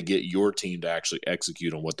trying to get your team to actually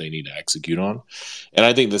execute on what they need to execute on. And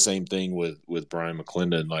I think the same thing with Brian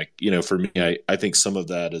McClendon. Like, you know, for me, I think some of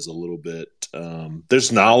that is a little bit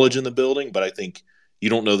there's knowledge in the building, but I think you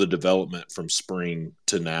don't know the development from spring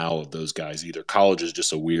to now of those guys either. College is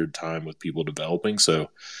just a weird time with people developing. So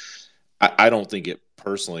I don't think it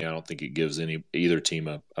personally, I don't think it gives either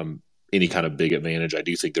team any kind of big advantage. I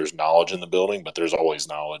do think there's knowledge in the building, but there's always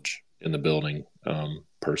knowledge in the building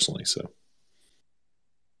personally. So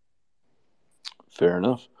fair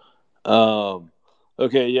enough.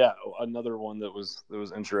 Okay, yeah, another one that was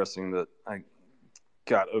interesting that I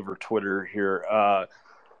got over Twitter here.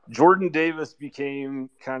 Jordan Davis became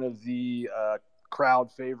kind of the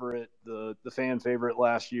crowd favorite, the fan favorite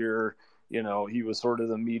last year. You know, he was sort of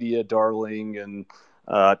the media darling, and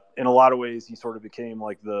in a lot of ways, he sort of became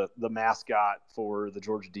like the mascot for the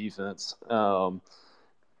Georgia defense.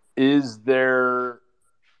 Is there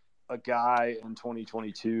a guy in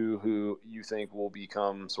 2022 who you think will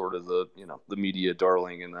become sort of the media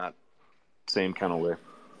darling in that same kind of way?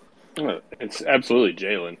 It's absolutely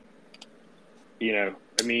Jalen. You know,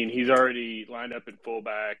 I mean, he's already lined up at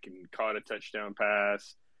fullback and caught a touchdown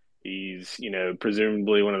pass. He's, you know,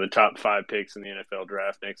 presumably one of the top 5 picks in the NFL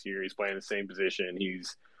draft next year. He's playing the same position.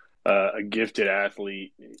 He's a gifted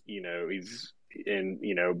athlete. You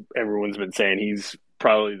know, everyone's been saying he's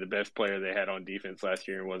probably the best player they had on defense last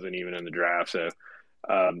year and wasn't even in the draft. So,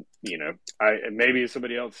 you know, maybe it's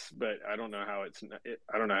somebody else, but I don't know how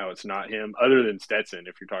it's not him, other than Stetson,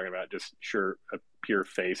 if you're talking about just a pure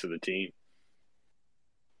face of the team.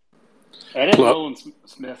 I didn't Nolan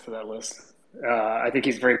Smith for that list. I think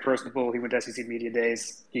he's very personable. He went to SEC Media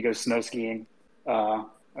Days. He goes snow skiing. I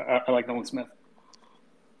like Nolan Smith.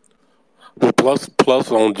 Well,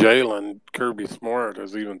 plus on Jalen, Kirby Smart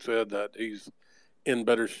has even said that he's in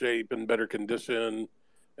better shape and better condition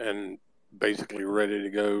and basically ready to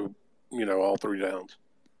go, you know, all 3 downs.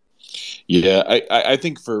 Yeah, I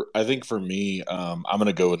think for me, I'm going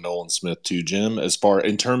to go with Nolan Smith too, Jim. As far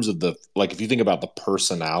in terms of if you think about the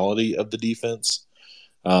personality of the defense,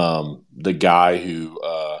 the guy who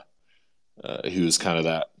is kind of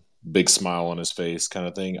that big smile on his face kind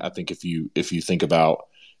of thing. I think if you think about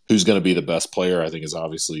who's going to be the best player, I think is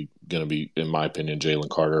obviously going to be, in my opinion, Jalen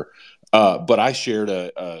Carter. But I shared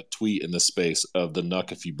a tweet in this space of the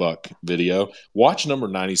Nuck If You Buck video. Watch number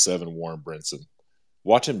 97, Warren Brinson.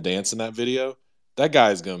 Watch him dance in that video. That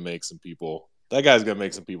guy's going to make some people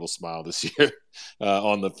smile this year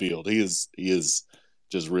on the field. He is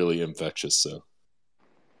just really infectious. So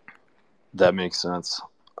that makes sense.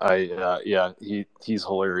 He's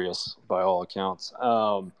hilarious by all accounts.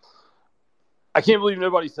 I can't believe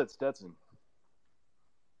nobody said Stetson.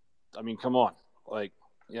 I mean, come on, like,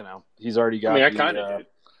 you know, he's already got. I mean,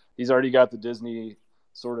 he's already got the Disney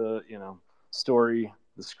sort of, you know, story,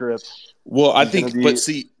 the script. Well, I think, but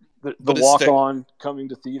see, the walk-on coming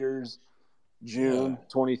to theaters June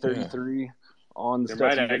 2033 on the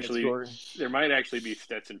Stetson Bennett story. There might actually be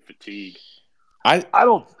Stetson fatigue. I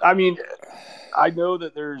know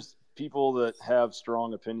that there's people that have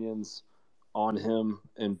strong opinions on him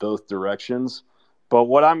in both directions, but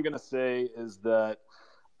what I'm going to say is that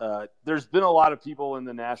there's been a lot of people in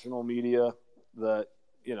the national media that,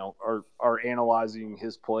 you know, are analyzing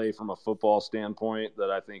his play from a football standpoint that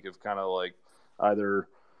I think have kind of like either,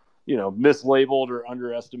 you know, mislabeled or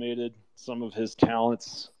underestimated some of his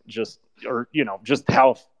talents, just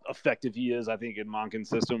how effective he is. I think in Monken's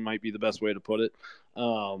system might be the best way to put it.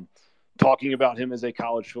 Talking about him as a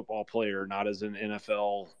college football player, not as an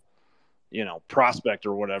NFL, you know, prospect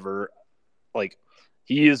or whatever. Like,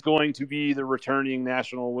 he is going to be the returning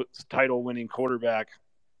national title winning quarterback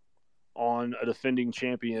on a defending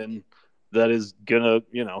champion that is going to,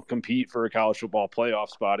 you know, compete for a college football playoff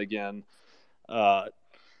spot again. I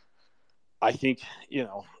think, you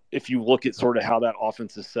know, if you look at sort of how that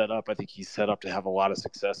offense is set up, I think he's set up to have a lot of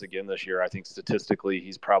success again this year. I think statistically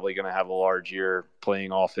he's probably going to have a large year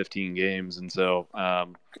playing all 15 games. And so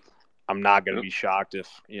I'm not going to be shocked if,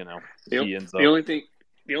 you know, he ends up.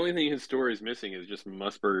 The only thing his story is missing is just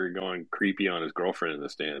Musburger going creepy on his girlfriend in the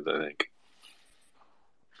stands, I think.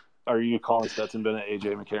 Are you calling Stetson Bennett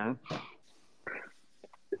AJ McCarron?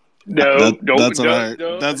 No, that's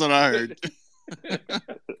what I heard.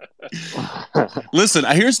 Listen,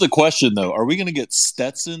 here's the question though: are we going to get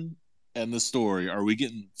Stetson and the story? Are we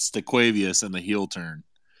getting Stequavius and the heel turn?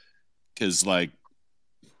 Because like,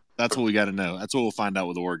 that's what we got to know. That's what we'll find out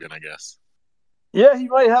with Oregon, I guess. Yeah, he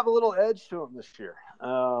might have a little edge to him this year.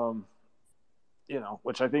 You know,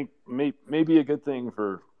 which I think may be a good thing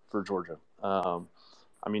for Georgia.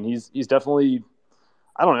 I mean, he's definitely,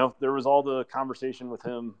 I don't know. There was all the conversation with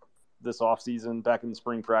him this offseason back in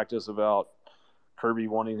spring practice about Kirby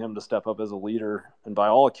wanting him to step up as a leader. And by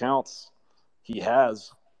all accounts, he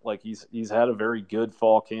has. Like, he's had a very good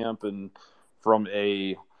fall camp, and from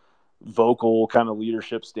a vocal kind of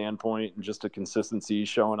leadership standpoint and just a consistency,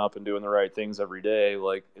 showing up and doing the right things every day,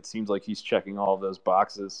 like, it seems like he's checking all of those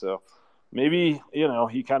boxes. So maybe,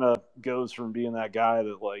 he kind of goes from being that guy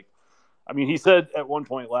that, like, I mean, he said at one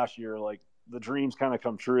point last year, like, the dreams kind of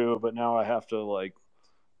come true, but now I have to like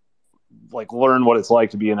learn what it's like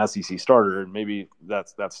to be an SEC starter. And maybe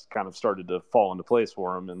that's kind of started to fall into place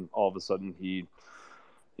for him. And all of a sudden he,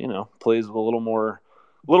 plays with a little more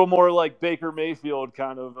like Baker Mayfield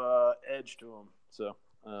kind of edge to him. So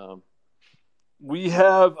we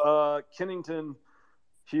have Kennington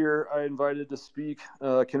here. I invited to speak,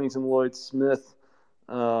 Kennington Lloyd Smith.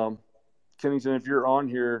 Kennington, if you're on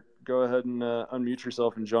here, go ahead and unmute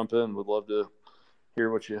yourself and jump in. Would love to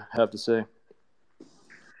hear what you have to say.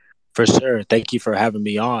 For sure. Thank you for having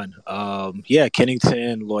me on.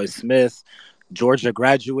 Kennington Lloyd Smith, Georgia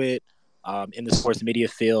graduate. In the sports media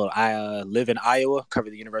field. I live in Iowa,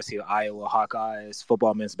 cover the University of Iowa Hawkeyes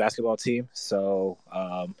football men's basketball team. So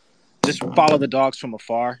just follow the dogs from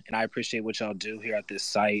afar, and I appreciate what y'all do here at this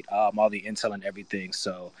site, all the intel and everything.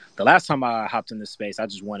 So the last time I hopped in this space, I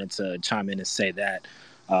just wanted to chime in and say that.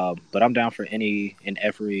 But I'm down for any and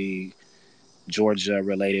every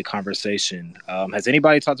Georgia-related conversation. Has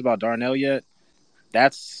anybody talked about Darnell yet?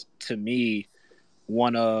 That's, to me,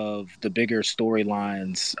 one of the bigger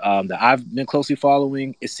storylines that I've been closely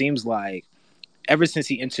following. It seems like ever since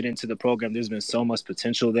he entered into the program, there's been so much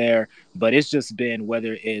potential there, but it's just been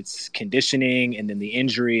whether it's conditioning and then the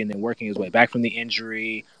injury and then working his way back from the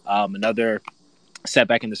injury. Another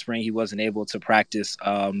setback in the spring, he wasn't able to practice,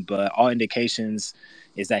 but all indications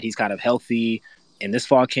is that he's kind of healthy in this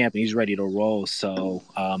fall camp and he's ready to roll. So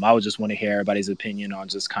I would just want to hear everybody's opinion on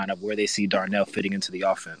just kind of where they see Darnell fitting into the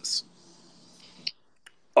offense.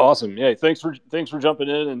 Awesome. Yeah. Thanks for jumping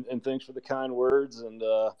in and thanks for the kind words, and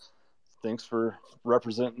thanks for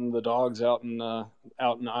representing the dogs out in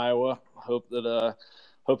Iowa. Hope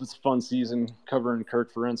it's a fun season covering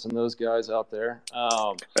Kirk Ferentz and those guys out there.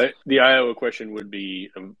 The Iowa question would be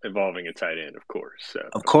involving a tight end, of course. So.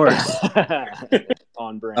 Of course.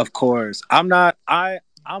 On brand. Of course. I'm gonna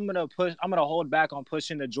hold back on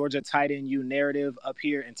pushing the Georgia tight end narrative up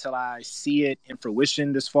here until I see it in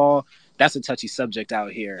fruition this fall. That's a touchy subject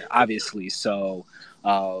out here, obviously. So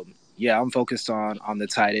I'm focused on the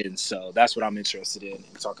tight end. So that's what I'm interested in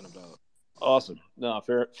talking about. Awesome. No,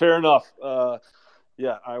 fair enough.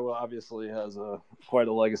 Iowa obviously has quite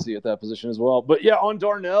a legacy at that position as well. But yeah, on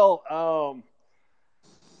Darnell,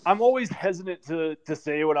 I'm always hesitant to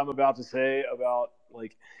say what I'm about to say about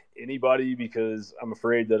like anybody, because I'm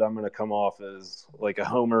afraid that I'm going to come off as like a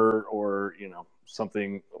homer or,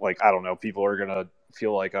 something like, I don't know, people are going to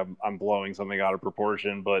feel like I'm blowing something out of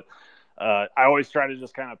proportion. But I always try to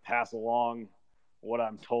just kind of pass along what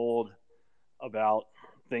I'm told about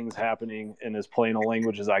things happening in as plain a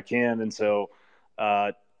language as I can. And so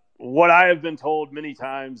what I have been told many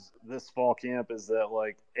times this fall camp is that,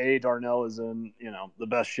 like, Darnell is in, the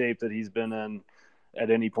best shape that he's been in at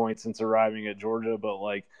any point since arriving at Georgia. But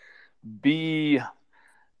like, his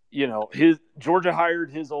Georgia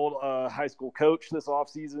hired his old high school coach this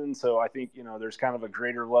offseason. So I think, there's kind of a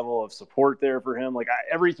greater level of support there for him. Like,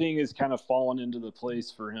 everything is kind of fallen into the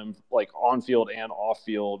place for him, like on field and off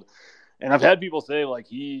field. And I've had people say, like,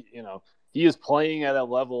 he is playing at a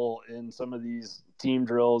level in some of these team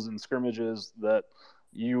drills and scrimmages that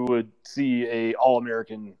you would see a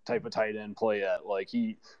All-American type of tight end play at. Like,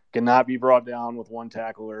 he cannot be brought down with one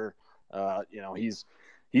tackler.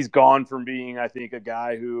 He's gone from being, I think, a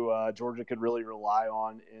guy who Georgia could really rely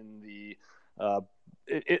on in the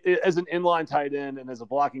as an inline tight end and as a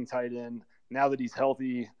blocking tight end. Now that he's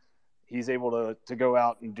healthy, he's able to go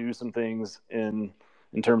out and do some things in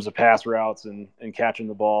terms of pass routes and catching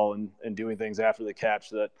the ball and doing things after the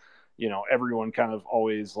catch that, everyone kind of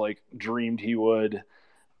always like dreamed he would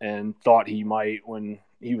and thought he might when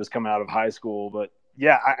he was coming out of high school. But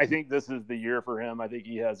yeah, I think this is the year for him. I think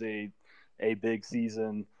he has a big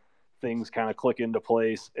season. Things kind of click into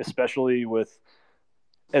place, especially with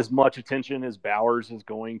as much attention as Bowers is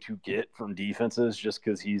going to get from defenses, just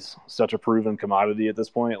because he's such a proven commodity at this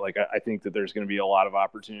point. Like, I think that there's going to be a lot of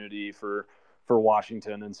opportunity for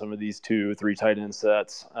Washington in some of these 2-3 tight end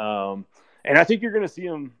sets. And I think you're going to see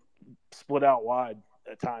him split out wide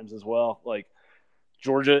at times as well. Like,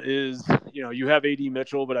 Georgia is, you have A.D.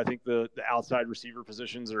 Mitchell, but I think the outside receiver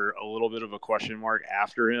positions are a little bit of a question mark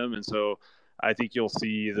after him. And so I think you'll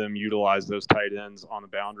see them utilize those tight ends on the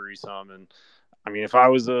boundary some. And I mean, if I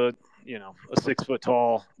was a 6 foot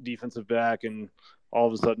tall defensive back and all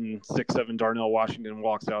of a sudden 6'7" Darnell Washington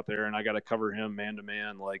walks out there and I got to cover him man to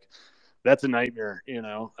man, like that's a nightmare,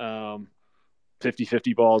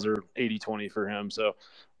 50-50 balls or 80-20 for him. So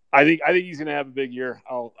I think he's going to have a big year.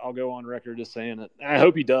 I'll go on record just saying it. And I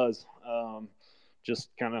hope he does. Just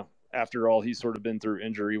kind of after all he's sort of been through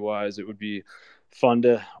injury wise, it would be fun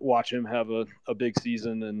to watch him have a big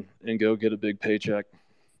season and go get a big paycheck.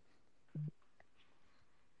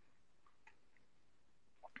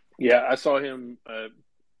 Yeah, I saw him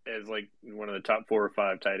as like one of the top 4 or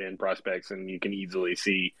 5 tight end prospects, and you can easily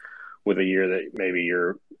see with a year that maybe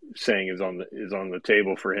you're saying is on the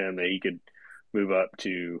table for him that he could move up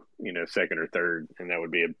to second or third, and that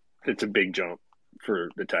would be it's a big jump for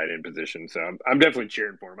the tight end position. So I'm definitely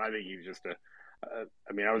cheering for him. I think he's just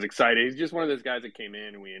I was excited. He's just one of those guys that came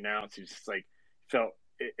in and we announced. He's just like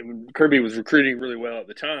Kirby was recruiting really well at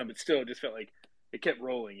the time, but still, it just felt like it kept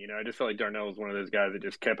rolling. I just felt like Darnell was one of those guys that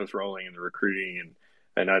just kept us rolling in the recruiting,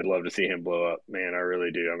 and I'd love to see him blow up. Man, I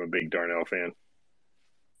really do. I'm a big Darnell fan.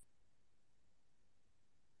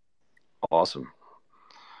 Awesome.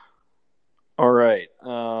 All right.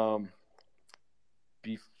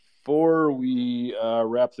 Before we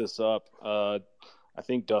wrap this up, I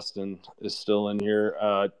think Dustin is still in here.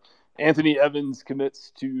 Anthony Evans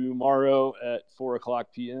commits tomorrow at 4:00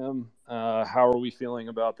 p.m. How are we feeling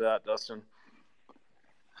about that, Dustin?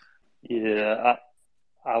 Yeah,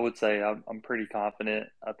 I would say I'm pretty confident.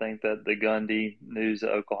 I think that the Gundy news at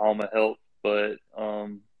Oklahoma helped, but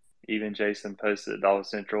even Jason posted at Dollar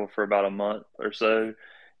Central for about a month or so.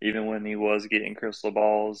 Even when he was getting crystal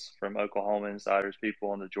balls from Oklahoma insiders, people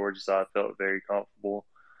on the Georgia side felt very comfortable.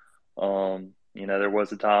 There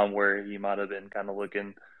was a time where he might have been kind of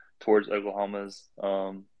looking towards Oklahoma's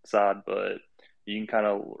side, but you can kind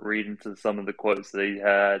of read into some of the quotes that he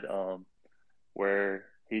had where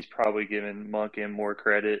he's probably giving Monken more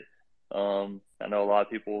credit. I know a lot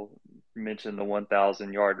of people mention the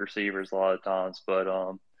 1,000-yard receivers a lot of times, but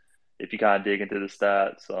if you kind of dig into the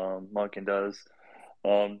stats, Monken does do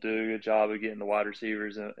a good job of getting the wide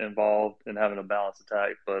receivers involved and having a balanced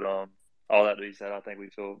attack. But all that to be said, I think we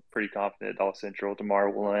feel pretty confident Dolph Central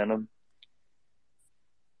tomorrow will land them.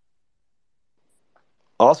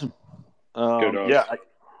 Awesome. Go Dogs. Yeah,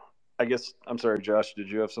 I guess – I'm sorry, Josh, did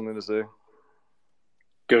you have something to say?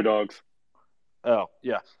 Go Dogs. Oh,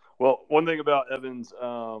 yeah. Well, one thing about Evans,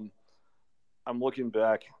 I'm looking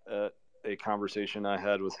back at a conversation I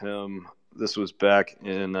had with him. This was back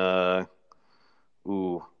in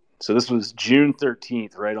so this was June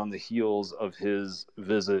 13th, right on the heels of his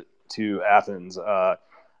visit to Athens. I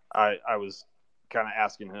was kind of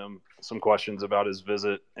asking him some questions about his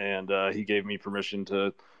visit, and he gave me permission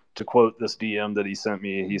to quote this DM that he sent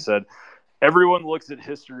me. He said, "Everyone looks at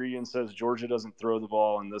history and says Georgia doesn't throw the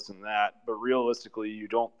ball and this and that, but realistically, you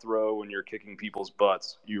don't throw when you're kicking people's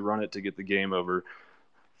butts. You run it to get the game over."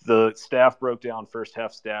 The staff broke down first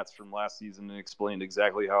half stats from last season and explained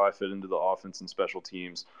exactly how I fit into the offense and special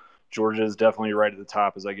teams. Georgia is definitely right at the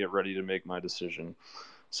top as I get ready to make my decision.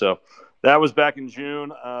 So that was back in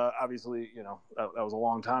June. Obviously, that was a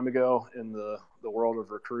long time ago in the world of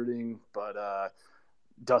recruiting, but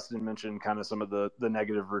Dustin mentioned kind of some of the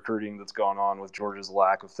negative recruiting that's gone on with Georgia's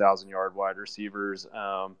lack of 1,000-yard wide receivers.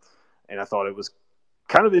 And I thought it was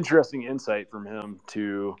kind of interesting insight from him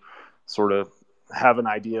to sort of have an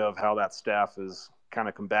idea of how that staff is kind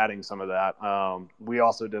of combating some of that. We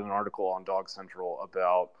also did an article on Dog Central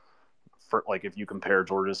about, if you compare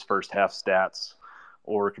Georgia's first half stats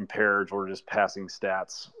or compare Georgia's passing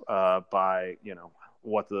stats by,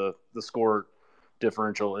 what the score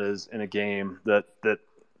differential is in a game, that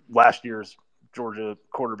last year's Georgia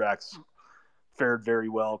quarterbacks fared very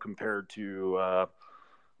well compared to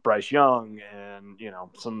Bryce Young and,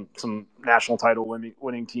 some national title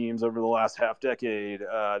winning teams over the last half decade.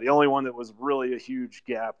 The only one that was really a huge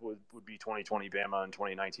gap would be 2020 Bama and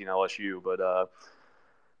 2019 LSU, but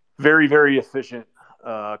very, very efficient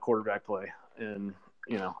quarterback play and,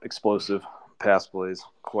 explosive pass plays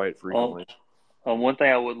quite frequently. One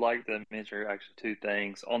thing I would like to mention, actually two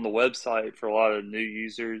things. On the website for a lot of new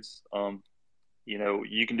users,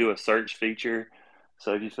 you can do a search feature.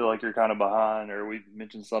 So if you feel like you're kind of behind, or we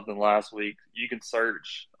mentioned something last week, you can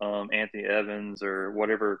search Anthony Evans or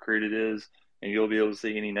whatever recruit it is, and you'll be able to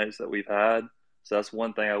see any notes that we've had. So that's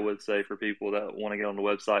one thing I would say for people that want to get on the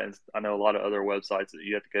website. And I know a lot of other websites that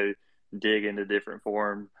you have to go dig into different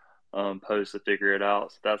forum posts to figure it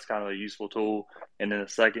out. So that's kind of a useful tool. And then the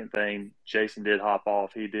second thing, Jason did hop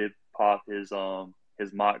off. He did pop his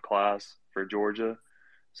mock class for Georgia.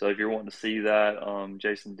 So if you're wanting to see that,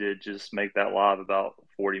 Jason did just make that live about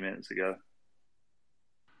 40 minutes ago.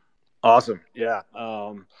 Awesome. Yeah.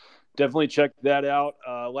 Definitely check that out.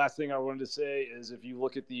 Last thing I wanted to say is if you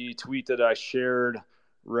look at the tweet that I shared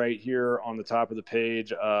right here on the top of the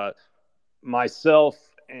page, myself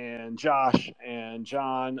and Josh and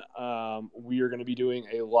John, we are going to be doing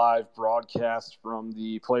a live broadcast from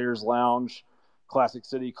the Players Lounge Classic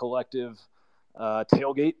City Collective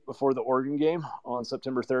tailgate before the Oregon game on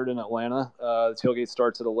September 3rd in Atlanta. The tailgate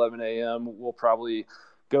starts at 11 a.m. We'll probably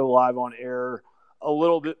go live on air a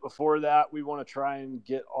little bit before that. We want to try and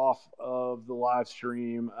get off of the live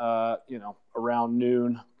stream, around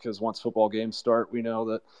noon, because once football games start, we know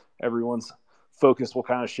that everyone's focus will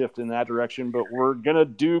kind of shift in that direction. But we're going to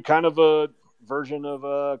do kind of a version of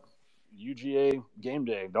a UGA game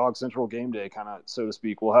day, Dog Central game day, kind of, so to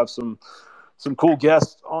speak. We'll have some cool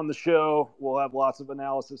guests on the show. We'll have lots of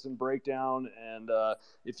analysis and breakdown. And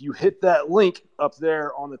if you hit that link up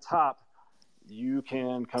there on the top, you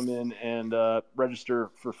can come in and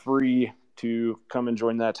register for free to come and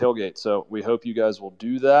join that tailgate. So we hope you guys will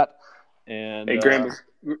do that. And Hey,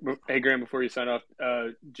 Graham, before you sign off,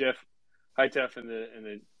 Jeff Hightef in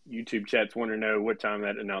the YouTube chats want to know what time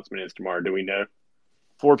that announcement is tomorrow. Do we know?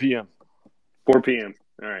 4 p.m. 4 p.m.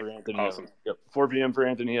 All right. For Anthony Awesome. Evans. Yep. 4 p.m. for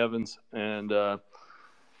Anthony Evans. And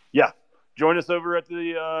join us over at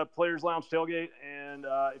the Players Lounge tailgate. And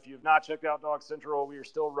if you have not checked out Dog Central, we are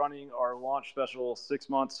still running our launch special 6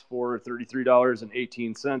 months for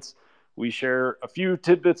 $33.18. We share a few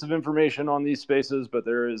tidbits of information on these spaces, but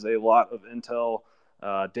there is a lot of intel,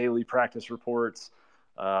 daily practice reports,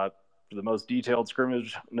 the most detailed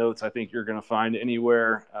scrimmage notes I think you're going to find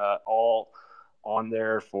anywhere, all on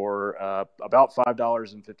there for about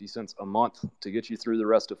 $5.50 a month to get you through the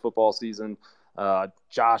rest of football season.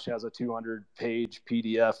 Josh has a 200-page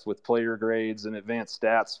PDF with player grades and advanced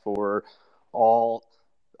stats for all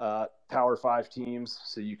Power 5 teams,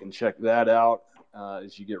 so you can check that out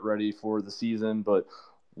as you get ready for the season. But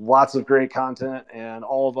lots of great content, and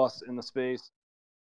all of us in the space